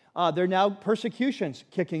before. There are now persecutions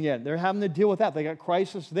kicking in. They're having to deal with that. They got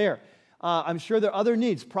crisis there. I'm sure there are other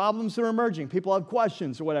needs, problems that are emerging. People have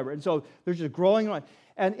questions or whatever. And so they're just growing on.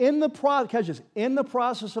 And in the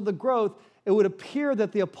process of the growth, it would appear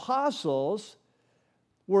that the apostles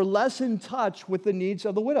were less in touch with the needs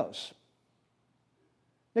of the widows.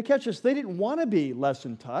 Now catch this, they didn't want to be less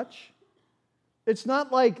in touch. It's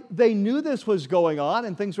not like they knew this was going on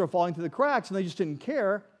and things were falling through the cracks and they just didn't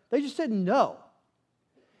care. They just didn't know.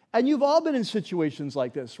 And you've all been in situations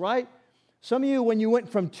like this, right? Some of you, when you went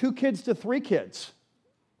from 2 kids to 3 kids,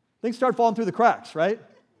 things start falling through the cracks, right?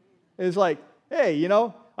 It's like, hey,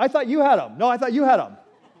 I thought you had them. No, I thought you had them.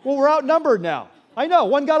 Well, we're outnumbered now. I know,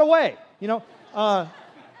 one got away, And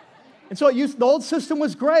so the old system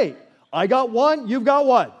was great. I got one, you've got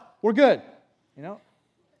one. We're good,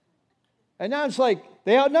 And now it's like,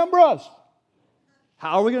 they outnumber us.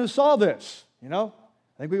 How are we going to solve this? I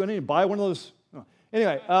think we need to buy one of those. Oh.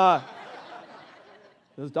 Anyway,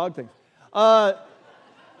 those dog things.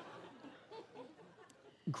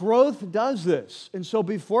 Growth does this. And so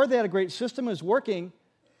before they had a great system, it was working.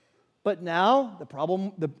 But now the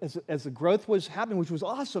problem, as the growth was happening, which was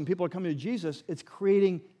awesome, people are coming to Jesus, it's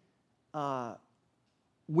creating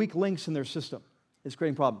weak links in their system. It's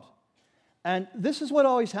creating problems. And this is what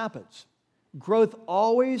always happens. Growth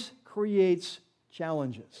always creates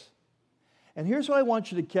challenges. And here's what I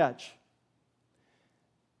want you to catch.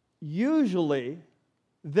 Usually,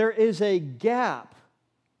 there is a gap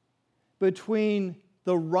between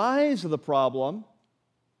the rise of the problem,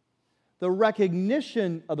 the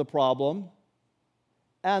recognition of the problem,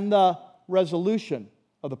 and the resolution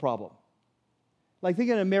of the problem. Like think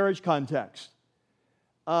in a marriage context.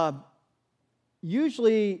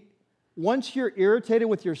 Usually, once you're irritated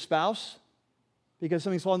with your spouse because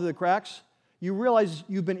something's fallen through the cracks, you realize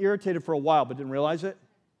you've been irritated for a while but didn't realize it.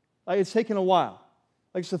 Like it's taken a while.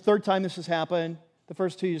 Like it's the 3rd time this has happened. The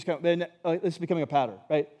first 2 you just come, then it's becoming a pattern,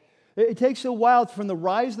 right? It takes a while from the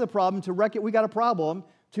rise of the problem to we got a problem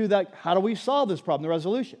to that, how do we solve this problem, the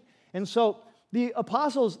resolution. And so the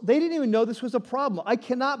apostles, they didn't even know this was a problem. I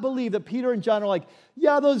cannot believe that Peter and John are like,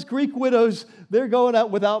 yeah, those Greek widows, they're going out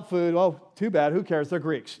without food. Oh, too bad, who cares, they're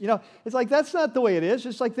Greeks. It's like, that's not the way it is.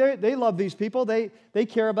 It's like they love these people, they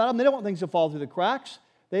care about them, they don't want things to fall through the cracks.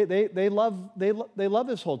 They love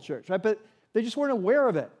this whole church, right? But they just weren't aware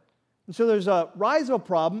of it. And so there's a rise of a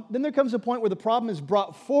problem. Then there comes a point where the problem is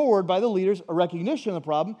brought forward by the leaders, a recognition of the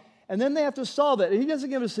problem, and then they have to solve it. And he doesn't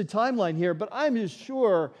give us a timeline here, but I'm just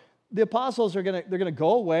sure the apostles they're going to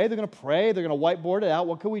go away, they're going to pray, they're going to whiteboard it out.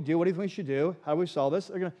 What can we do? What do you think we should do? How do we solve this?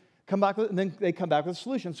 They're going to come back with, and then they come back with a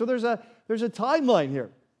solution. So there's a timeline here.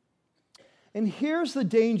 And here's the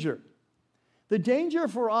danger. The danger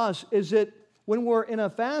for us is that when we're in a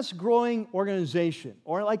fast-growing organization,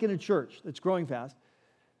 or like in a church that's growing fast,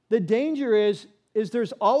 the danger is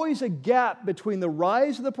there's always a gap between the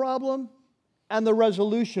rise of the problem and the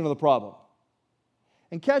resolution of the problem.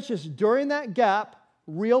 And catch this, during that gap,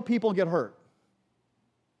 real people get hurt.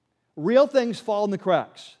 Real things fall in the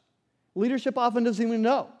cracks. Leadership often doesn't even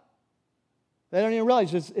know. They don't even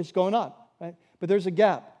realize it's going on, right? But there's a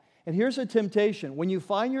gap. And here's a temptation. When you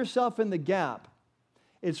find yourself in the gap,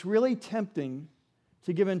 it's really tempting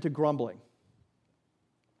to give in to grumbling.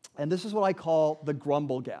 And this is what I call the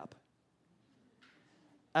grumble gap.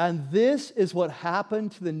 And this is what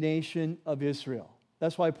happened to the nation of Israel.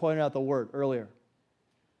 That's why I pointed out the word earlier.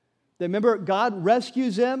 Remember, God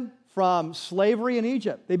rescues them from slavery in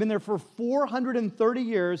Egypt. They've been there for 430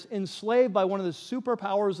 years, enslaved by one of the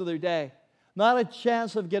superpowers of their day. Not a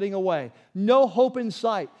chance of getting away. No hope in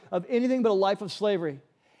sight of anything but a life of slavery.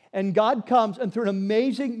 And God comes and through an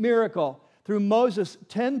amazing miracle, through Moses,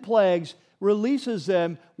 10 plagues, releases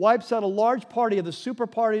them, wipes out a large part of the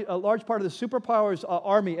superpowers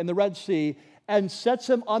army in the Red Sea, and sets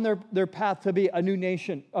them on their path to be a new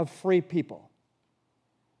nation of free people.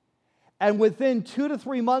 And within 2 to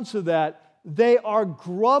 3 months of that, they are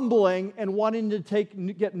grumbling and wanting to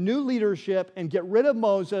get new leadership and get rid of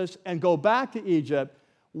Moses and go back to Egypt.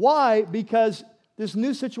 Why? Because this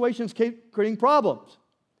new situation is creating problems.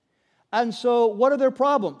 And so what are their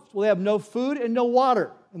problems? Well, they have no food and no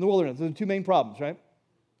water in the wilderness. Those are the two main problems, right?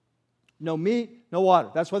 No meat, no water.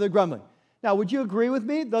 That's why they're grumbling. Now, would you agree with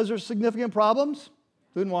me? Those are significant problems?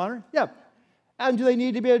 Food and water? Yeah. And do they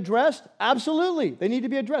need to be addressed? Absolutely. They need to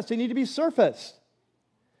be addressed. They need to be surfaced.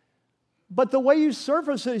 But the way you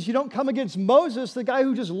surface it is you don't come against Moses, the guy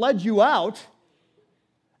who just led you out,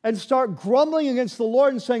 and start grumbling against the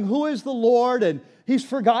Lord and saying, who is the Lord? And he's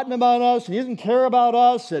forgotten about us, and he doesn't care about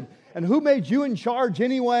us, and who made you in charge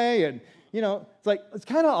anyway? And, it's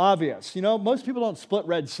kind of obvious. Most people don't split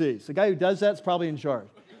Red Seas. The guy who does that's probably in charge,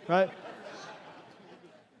 right?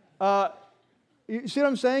 You see what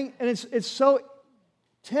I'm saying? And it's so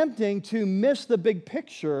tempting to miss the big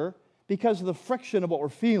picture because of the friction of what we're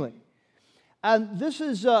feeling. And this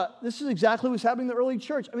is exactly what's happening in the early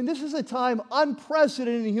church. I mean, this is a time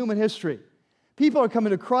unprecedented in human history. People are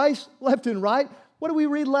coming to Christ left and right. What did we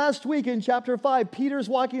read last week in chapter 5? Peter's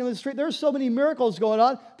walking in the street. There's so many miracles going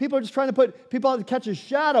on. People are just trying to put people out to catch a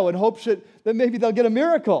shadow in hopes that maybe they'll get a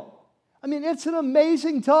miracle. I mean, it's an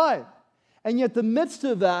amazing time. And yet, in the midst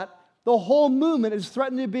of that, the whole movement is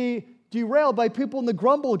threatening to be derailed by people in the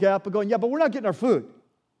grumble gap of going, yeah, but we're not getting our food.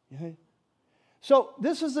 Okay? So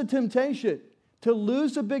this is the temptation, to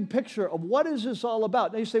lose the big picture of what is this all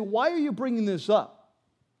about. Now you say, why are you bringing this up?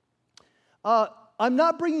 I'm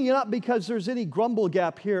not bringing it up because there's any grumble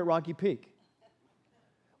gap here at Rocky Peak.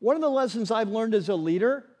 One of the lessons I've learned as a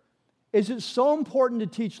leader is it's so important to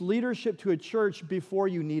teach leadership to a church before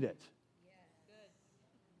you need it.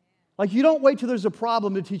 Like, you don't wait till there's a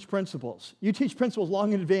problem to teach principles. You teach principles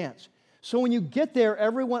long in advance. So when you get there,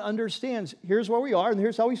 everyone understands, here's where we are and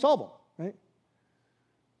here's how we solve them, right?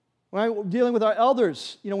 When I'm dealing with our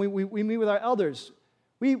elders, we meet with our elders.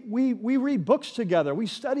 We read books together. We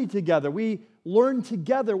study together. We learn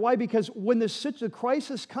together. Why? Because when the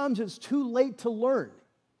crisis comes, it's too late to learn.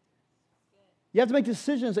 You have to make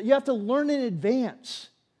decisions that you have to learn in advance.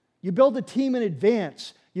 You build a team in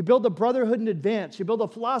advance. You build a brotherhood in advance. You build a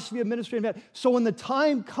philosophy of ministry in advance. So when the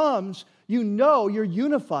time comes, you know you're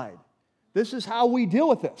unified. This is how we deal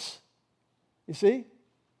with this. You see?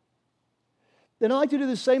 Then I like to do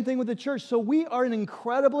the same thing with the church. So we are an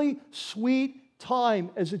incredibly sweet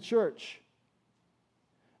time as a church.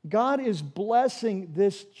 God is blessing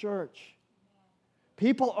this church.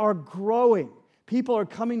 People are growing. People are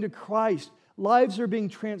coming to Christ. Lives are being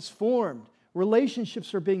transformed.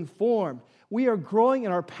 Relationships are being formed. We are growing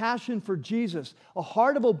in our passion for Jesus. A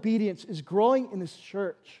heart of obedience is growing in this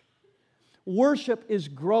church. Worship is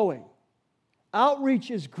growing. Outreach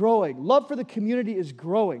is growing. Love for the community is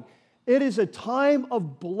growing. It is a time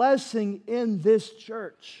of blessing in this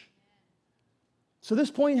church. So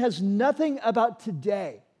this point has nothing about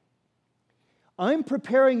today. I'm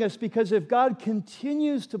preparing us because if God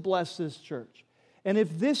continues to bless this church, and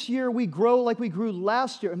if this year we grow like we grew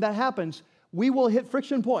last year, and that happens, we will hit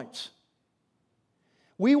friction points.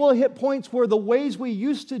 We will hit points where the ways we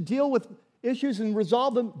used to deal with issues and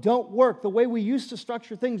resolve them don't work. The way we used to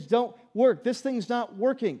structure things don't work. This thing's not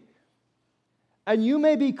working. And you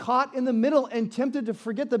may be caught in the middle and tempted to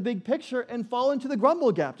forget the big picture and fall into the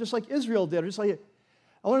grumble gap, just like Israel did.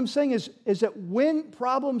 And what I'm saying is that when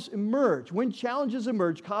problems emerge, when challenges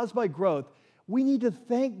emerge caused by growth, We need to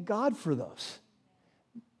thank God for those.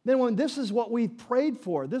 Then when this is what we've prayed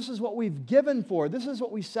for, this is what we've given for, this is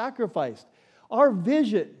what we sacrificed. Our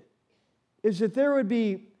vision is that there would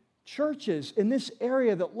be churches in this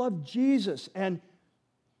area that love Jesus and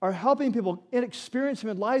are helping people experience Him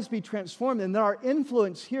and lives be transformed, and that our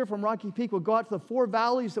influence here from Rocky Peak will go out to the 4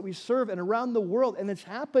 valleys that we serve and around the world, and it's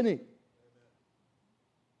happening.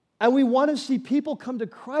 And we want to see people come to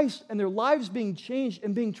Christ and their lives being changed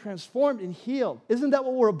and being transformed and healed. Isn't that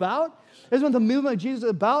what we're about? Isn't what the movement of Jesus is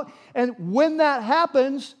about? And when that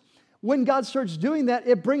happens, when God starts doing that,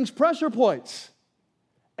 it brings pressure points.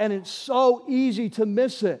 And it's so easy to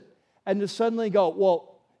miss it and to suddenly go,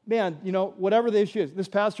 well, man, whatever the issue is, this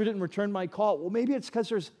pastor didn't return my call. Well, maybe it's because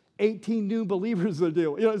there's 18 new believers that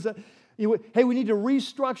do. Hey, we need to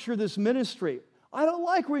restructure this ministry. I don't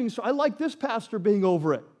like restructuring. I like this pastor being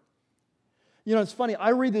over it. It's funny. I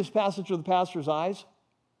read this passage through the pastor's eyes,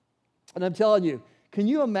 and I'm telling you, can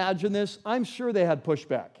you imagine this? I'm sure they had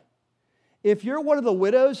pushback. If you're one of the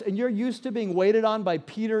widows and you're used to being waited on by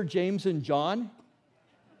Peter, James, and John,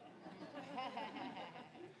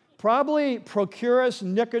 probably Procurus,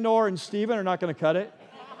 Nicanor, and Stephen are not going to cut it.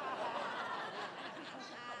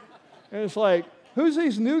 And it's like, who's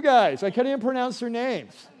these new guys? I can't even pronounce their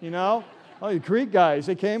names, Oh, the Greek guys,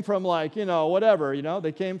 they came from whatever,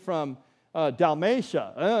 they came from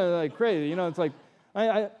Dalmatia, like crazy, it's like,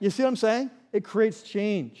 you see what I'm saying? It creates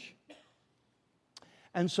change.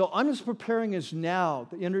 And so I'm just preparing us now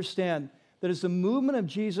that you understand that as the movement of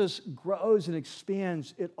Jesus grows and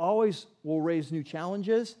expands, it always will raise new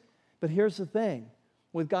challenges. But here's the thing,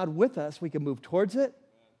 with God with us, we can move towards it,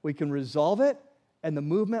 we can resolve it, and the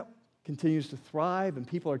movement continues to thrive, and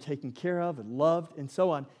people are taken care of and loved, and so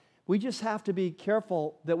on. We just have to be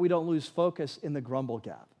careful that we don't lose focus in the grumble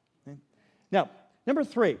gap. Now, number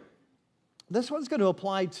 3, this one's going to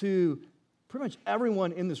apply to pretty much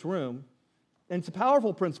everyone in this room, and it's a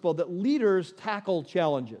powerful principle that leaders tackle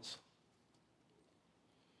challenges.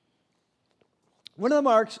 One of the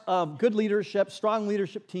marks of good leadership, strong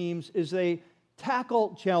leadership teams, is they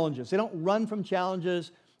tackle challenges. They don't run from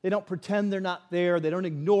challenges. They don't pretend they're not there. They don't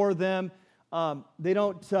ignore them. They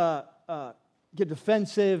don't get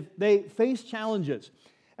defensive. They face challenges.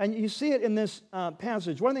 And you see it in this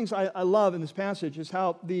passage. One of the things I love in this passage is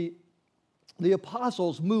how the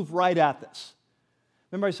apostles move right at this.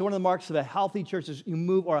 Remember, I said one of the marks of a healthy church is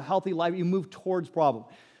or a healthy life, you move towards problem.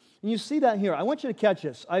 And you see that here. I want you to catch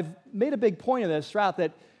this. I've made a big point of this throughout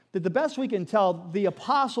that the best we can tell, the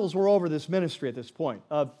apostles were over this ministry at this point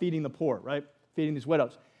of feeding the poor, right? Feeding these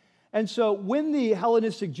widows. And so when the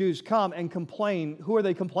Hellenistic Jews come and complain, who are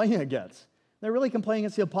they complaining against? They're really complaining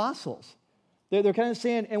against the apostles. They're kind of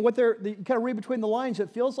saying, and what you kind of read between the lines,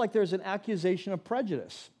 it feels like there's an accusation of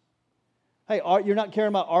prejudice. Hey, you're not caring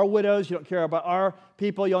about our widows, you don't care about our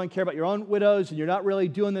people, you only care about your own widows, and you're not really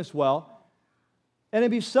doing this well. And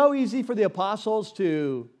it'd be so easy for the apostles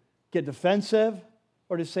to get defensive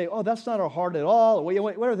or to say, oh, that's not our heart at all, or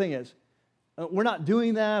whatever the thing is. We're not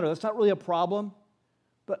doing that, or that's not really a problem.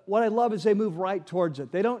 But what I love is they move right towards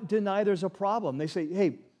it. They don't deny there's a problem. They say,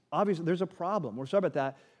 hey, obviously there's a problem. We're sorry about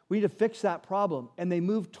that. We need to fix that problem. And they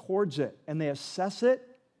move towards it, and they assess it,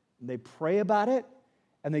 and they pray about it,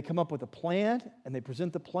 and they come up with a plan, and they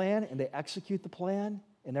present the plan, and they execute the plan,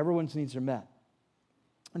 and everyone's needs are met.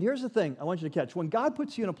 And here's the thing I want you to catch. When God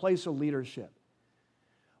puts you in a place of leadership,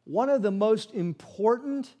 one of the most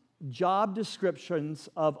important job descriptions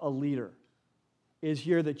of a leader is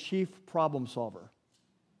you're the chief problem solver.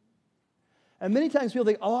 And many times people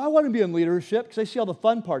think, oh, I want to be in leadership because I see all the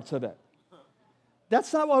fun parts of it.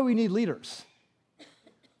 That's not why we need leaders.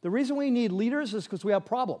 The reason we need leaders is because we have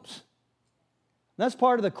problems. And that's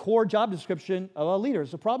part of the core job description of a leader,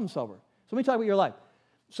 is a problem solver. So let me talk about your life.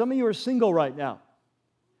 Some of you are single right now.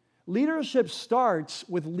 Leadership starts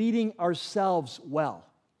with leading ourselves well,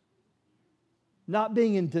 not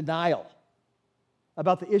being in denial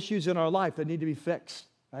about the issues in our life that need to be fixed,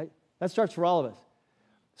 right? That starts for all of us.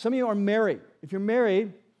 Some of you are married. If you're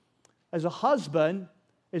married, as a husband,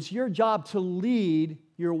 it's your job to lead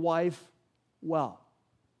your wife well.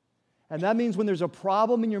 And that means when there's a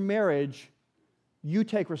problem in your marriage, you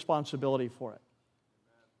take responsibility for it.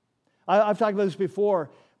 I've talked about this before,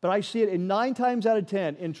 but I see it in 9 times out of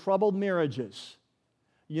 10 in troubled marriages.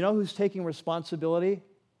 You know who's taking responsibility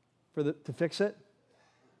to fix it?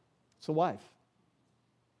 It's the wife.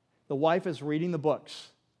 The wife is reading the books.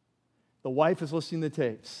 The wife is listening to the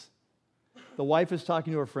tapes. The wife is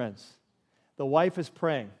talking to her friends. The wife is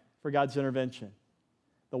praying for God's intervention.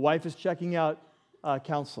 The wife is checking out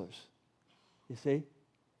counselors. You see?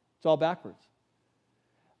 It's all backwards.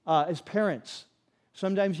 As parents,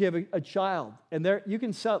 Sometimes you have a child, and you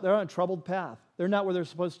can tell they're on a troubled path. They're not where they're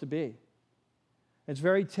supposed to be. It's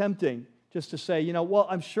very tempting just to say, well,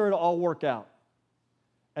 I'm sure it'll all work out,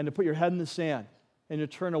 and to put your head in the sand and to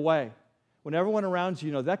turn away when everyone around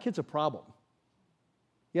you that kid's a problem.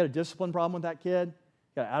 You got a discipline problem with that kid.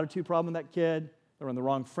 You got an attitude problem with that kid. They're on the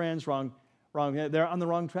wrong friends, wrong. They're on the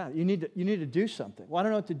wrong track. You need to do something. Well, I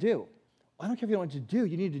don't know what to do. I don't care if you don't know what to do.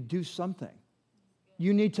 You need to do something.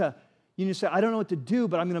 You need to say, I don't know what to do,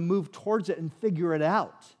 but I'm going to move towards it and figure it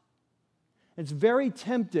out. It's very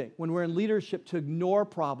tempting when we're in leadership to ignore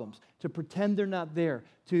problems, to pretend they're not there,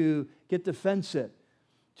 to get defensive,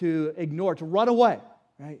 to ignore, to run away,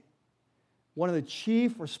 right? One of the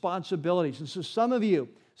chief responsibilities. And so some of you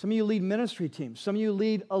lead ministry teams. Some of you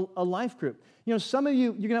lead a life group. Some of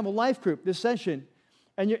you can have a life group this session,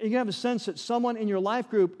 and you're going to have a sense that someone in your life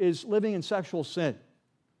group is living in sexual sin.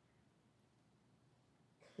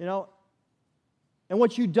 And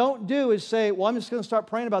what you don't do is say, well, I'm just going to start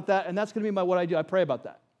praying about that, and that's going to be what I do. I pray about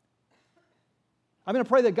that. I'm going to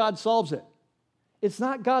pray that God solves it. It's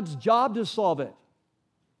not God's job to solve it.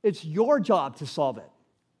 It's your job to solve it.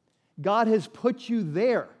 God has put you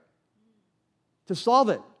there to solve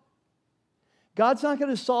it. God's not going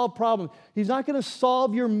to solve problems. He's not going to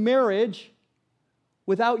solve your marriage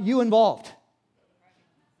without you involved.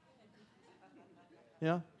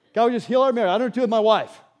 God would just heal our marriage. I don't do it with my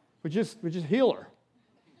wife. We just heal her.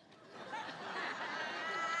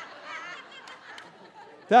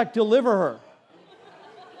 In fact, deliver her.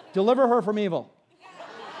 Deliver her from evil.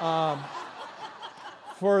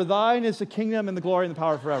 For thine is the kingdom and the glory and the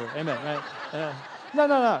power forever. Amen.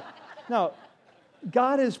 Right? No.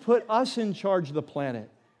 God has put us in charge of the planet.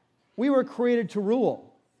 We were created to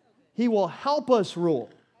rule. He will help us rule.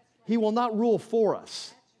 He will not rule for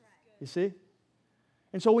us. You see?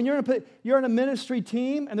 And so when you're in a ministry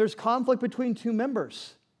team and there's conflict between two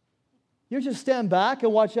members, you just stand back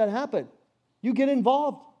and watch that happen. You get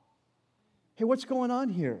involved. Hey, what's going on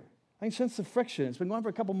here? I can sense the friction. It's been going on for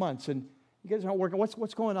a couple months, and you guys aren't working.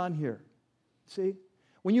 What's going on here? See?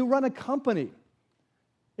 When you run a company,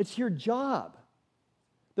 it's your job.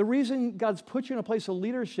 The reason God's put you in a place of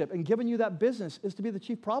leadership and given you that business is to be the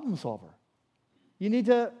chief problem solver. You need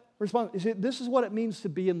to respond. You see, this is what it means to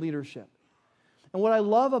be in leadership. And what I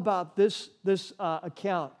love about this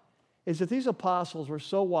account is that these apostles were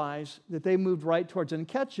so wise that they moved right towards it. And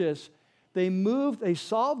catch this, they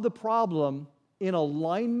solved the problem in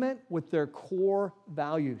alignment with their core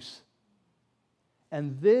values.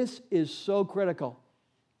 And this is so critical.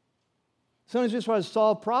 Sometimes we just want to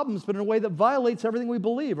solve problems, but in a way that violates everything we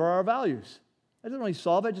believe or our values. That doesn't really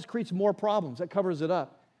solve it, it just creates more problems. That covers it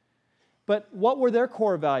up. But what were their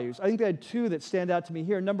core values? I think they had two that stand out to me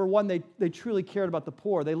here. Number one, they truly cared about the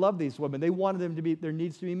poor. They loved these women. They wanted their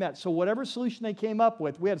needs to be met. So whatever solution they came up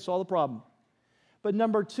with, we had to solve the problem. But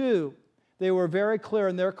number two, they were very clear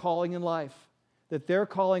in their calling in life, that their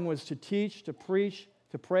calling was to teach, to preach,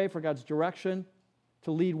 to pray for God's direction,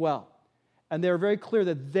 to lead well. And they were very clear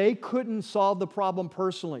that they couldn't solve the problem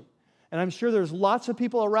personally. And I'm sure there's lots of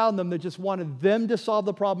people around them that just wanted them to solve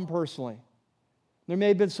the problem personally. There may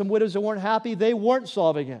have been some widows that weren't happy. They weren't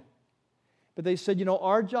solving it. But they said,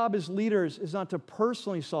 our job as leaders is not to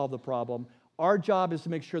personally solve the problem. Our job is to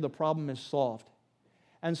make sure the problem is solved.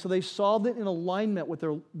 And so they solved it in alignment with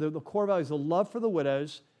the core values, the love for the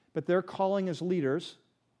widows, but their calling as leaders.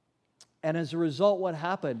 And as a result, what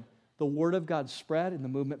happened? The word of God spread and the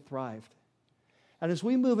movement thrived. And as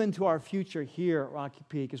we move into our future here at Rocky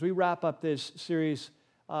Peak, as we wrap up this series,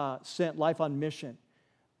 Sent Life on Mission,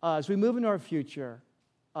 as we move into our future,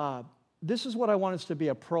 this is what I want us to be,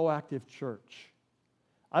 a proactive church.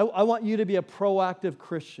 I want you to be a proactive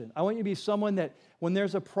Christian. I want you to be someone that when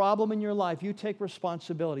there's a problem in your life, you take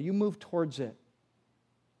responsibility. You move towards it.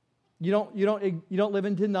 You don't live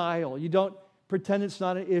in denial. You don't pretend it's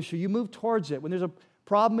not an issue. You move towards it. When there's a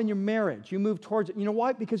problem in your marriage, you move towards it. You know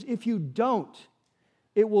why? Because if you don't,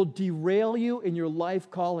 it will derail you in your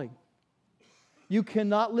life calling. You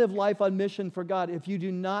cannot live life on mission for God if you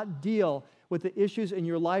do not deal with the issues in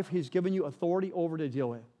your life He's given you authority over to deal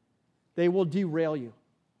with. They will derail you.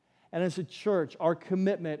 And as a church, our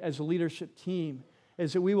commitment as a leadership team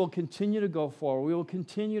is that we will continue to go forward. We will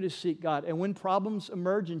continue to seek God. And when problems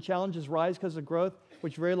emerge and challenges rise because of growth,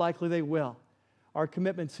 which very likely they will, our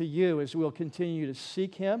commitment to you is we'll continue to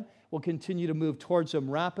seek Him. We'll continue to move towards Him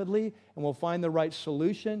rapidly, and we'll find the right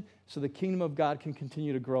solution so the kingdom of God can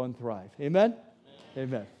continue to grow and thrive. Amen?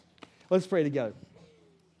 Amen. Let's pray together.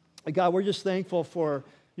 God, we're just thankful for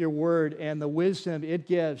your word and the wisdom it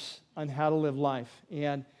gives on how to live life.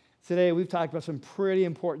 And Today, we've talked about some pretty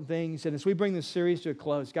important things, and as we bring this series to a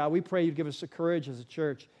close, God, we pray you'd give us the courage as a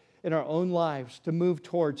church in our own lives to move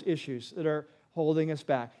towards issues that are holding us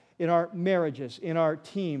back, in our marriages, in our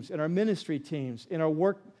teams, in our ministry teams, in our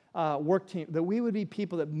work team, that we would be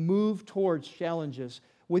people that move towards challenges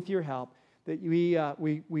with your help, that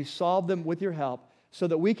we solve them with your help so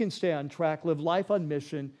that we can stay on track, live life on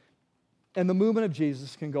mission, and the movement of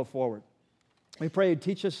Jesus can go forward. We pray you'd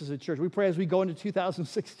teach us as a church. We pray as we go into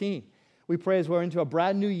 2016. We pray as we're into a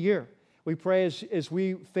brand new year. We pray as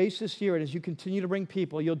we face this year and as you continue to bring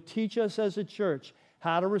people, you'll teach us as a church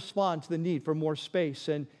how to respond to the need for more space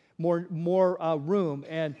and more room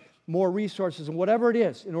and more resources and whatever it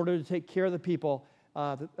is in order to take care of the people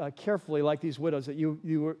carefully, like these widows that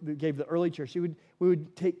you gave the early church. We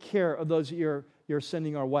would take care of those that you're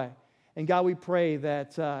sending our way. And God, we pray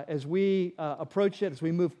that as we approach it, as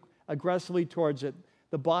we move aggressively towards it,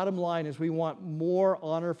 the bottom line is we want more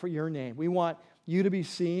honor for your name. We want you to be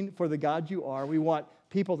seen for the God you are. We want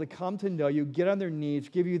people to come to know you, get on their knees,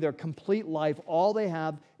 give you their complete life, all they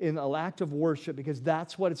have in an act of worship, because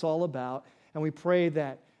that's what it's all about. And we pray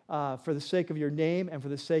that for the sake of your name and for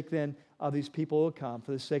the sake then of these people who will come,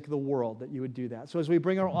 for the sake of the world, that you would do that. So as we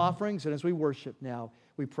bring our offerings and as we worship now,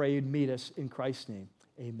 we pray you'd meet us in Christ's name.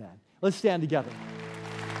 Amen. Let's stand together.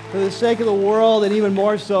 For the sake of the world, and even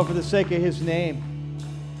more so for the sake of his name,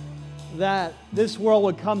 that this world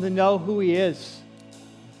would come to know who he is.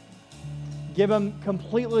 Give him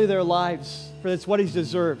completely their lives, for it's what he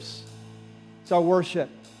deserves. It's our worship,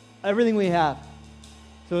 everything we have.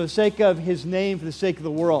 For the sake of his name, for the sake of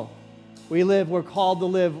the world, we're called to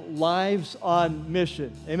live lives on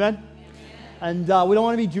mission. Amen? And we don't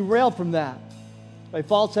want to be derailed from that by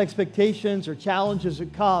false expectations or challenges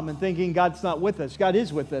that come and thinking God's not with us. God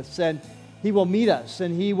is with us, and he will meet us,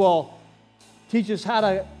 and he will teach us how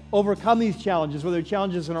to overcome these challenges, whether they're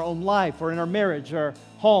challenges in our own life or in our marriage, our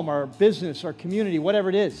home, our business, our community, whatever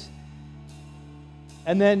it is.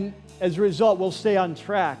 And then, as a result, we'll stay on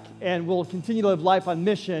track, and we'll continue to live life on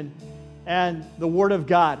mission, and the Word of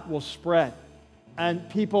God will spread, and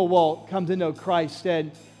people will come to know Christ,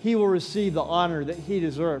 and he will receive the honor that he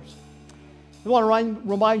deserves. I want to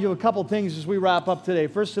remind you of a couple things as we wrap up today.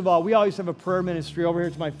 First of all, we always have a prayer ministry over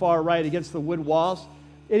here to my far right against the wood walls.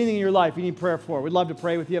 Anything in your life you need prayer for, we'd love to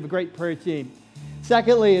pray with you. Have a great prayer team.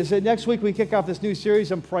 Secondly, is that next week we kick off this new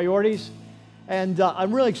series on priorities. And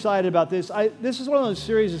I'm really excited about this. This is one of those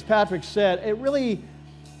series, as Patrick said,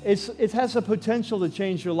 it has the potential to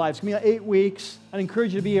change your life. It's going to be 8 weeks. I'd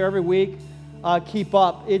encourage you to be here every week. Keep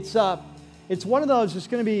up. It's one of those that's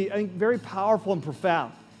going to be, I think, very powerful and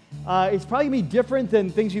profound. It's probably going to be different than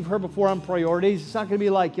things you've heard before on priorities. It's not going to be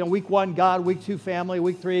like, week 1, God, week 2, family,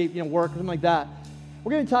 week 3, work, something like that.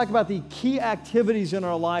 We're going to talk about the key activities in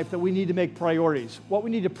our life that we need to make priorities, what we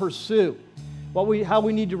need to pursue, how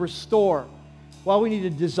we need to restore, what we need to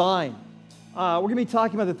design. We're going to be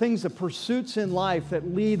talking about the things, the pursuits in life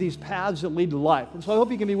that lead these paths that lead to life. And so I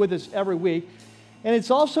hope you can be with us every week. And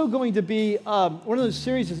it's also going to be one of those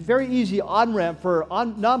series that's very easy on-ramp for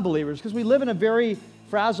non-believers, because we live in a very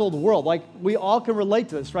frazzled world. Like, we all can relate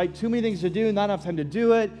to this, right? Too many things to do, not enough time to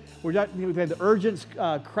do it. We've had the urgent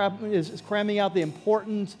is cramming out the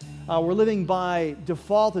important. We're living by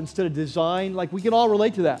default instead of design. Like, we can all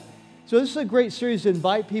relate to that. So this is a great series to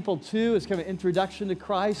invite people to. It's kind of an introduction to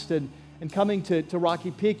Christ and coming to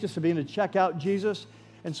Rocky Peak, just to begin to check out Jesus.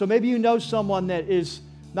 And so maybe you know someone that is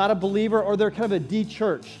not a believer, or they're kind of a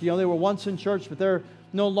de-church. They were once in church, but they're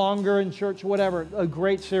no longer in church or whatever. A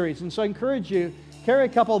great series. And so I encourage you, carry a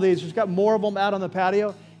couple of these. There's got more of them out on the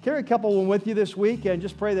patio. Carry a couple of them with you this week, and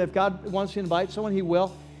just pray that if God wants to invite someone, he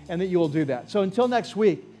will, and that you will do that. So until next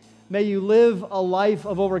week, may you live a life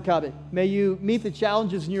of overcoming. May you meet the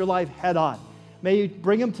challenges in your life head on. May you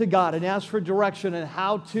bring them to God and ask for direction on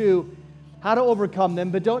how to overcome them,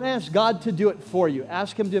 but don't ask God to do it for you.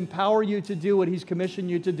 Ask him to empower you to do what he's commissioned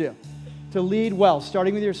you to do, to lead well,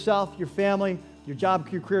 starting with yourself, your family, your job,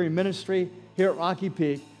 your career, your ministry here at Rocky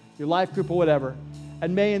Peak, your life group or whatever.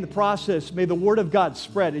 And may in the process, may the Word of God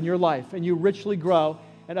spread in your life and you richly grow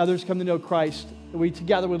and others come to know Christ, and we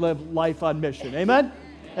together would live life on mission. Amen?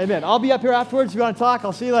 Amen. I'll be up here afterwards if you want to talk.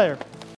 I'll see you later.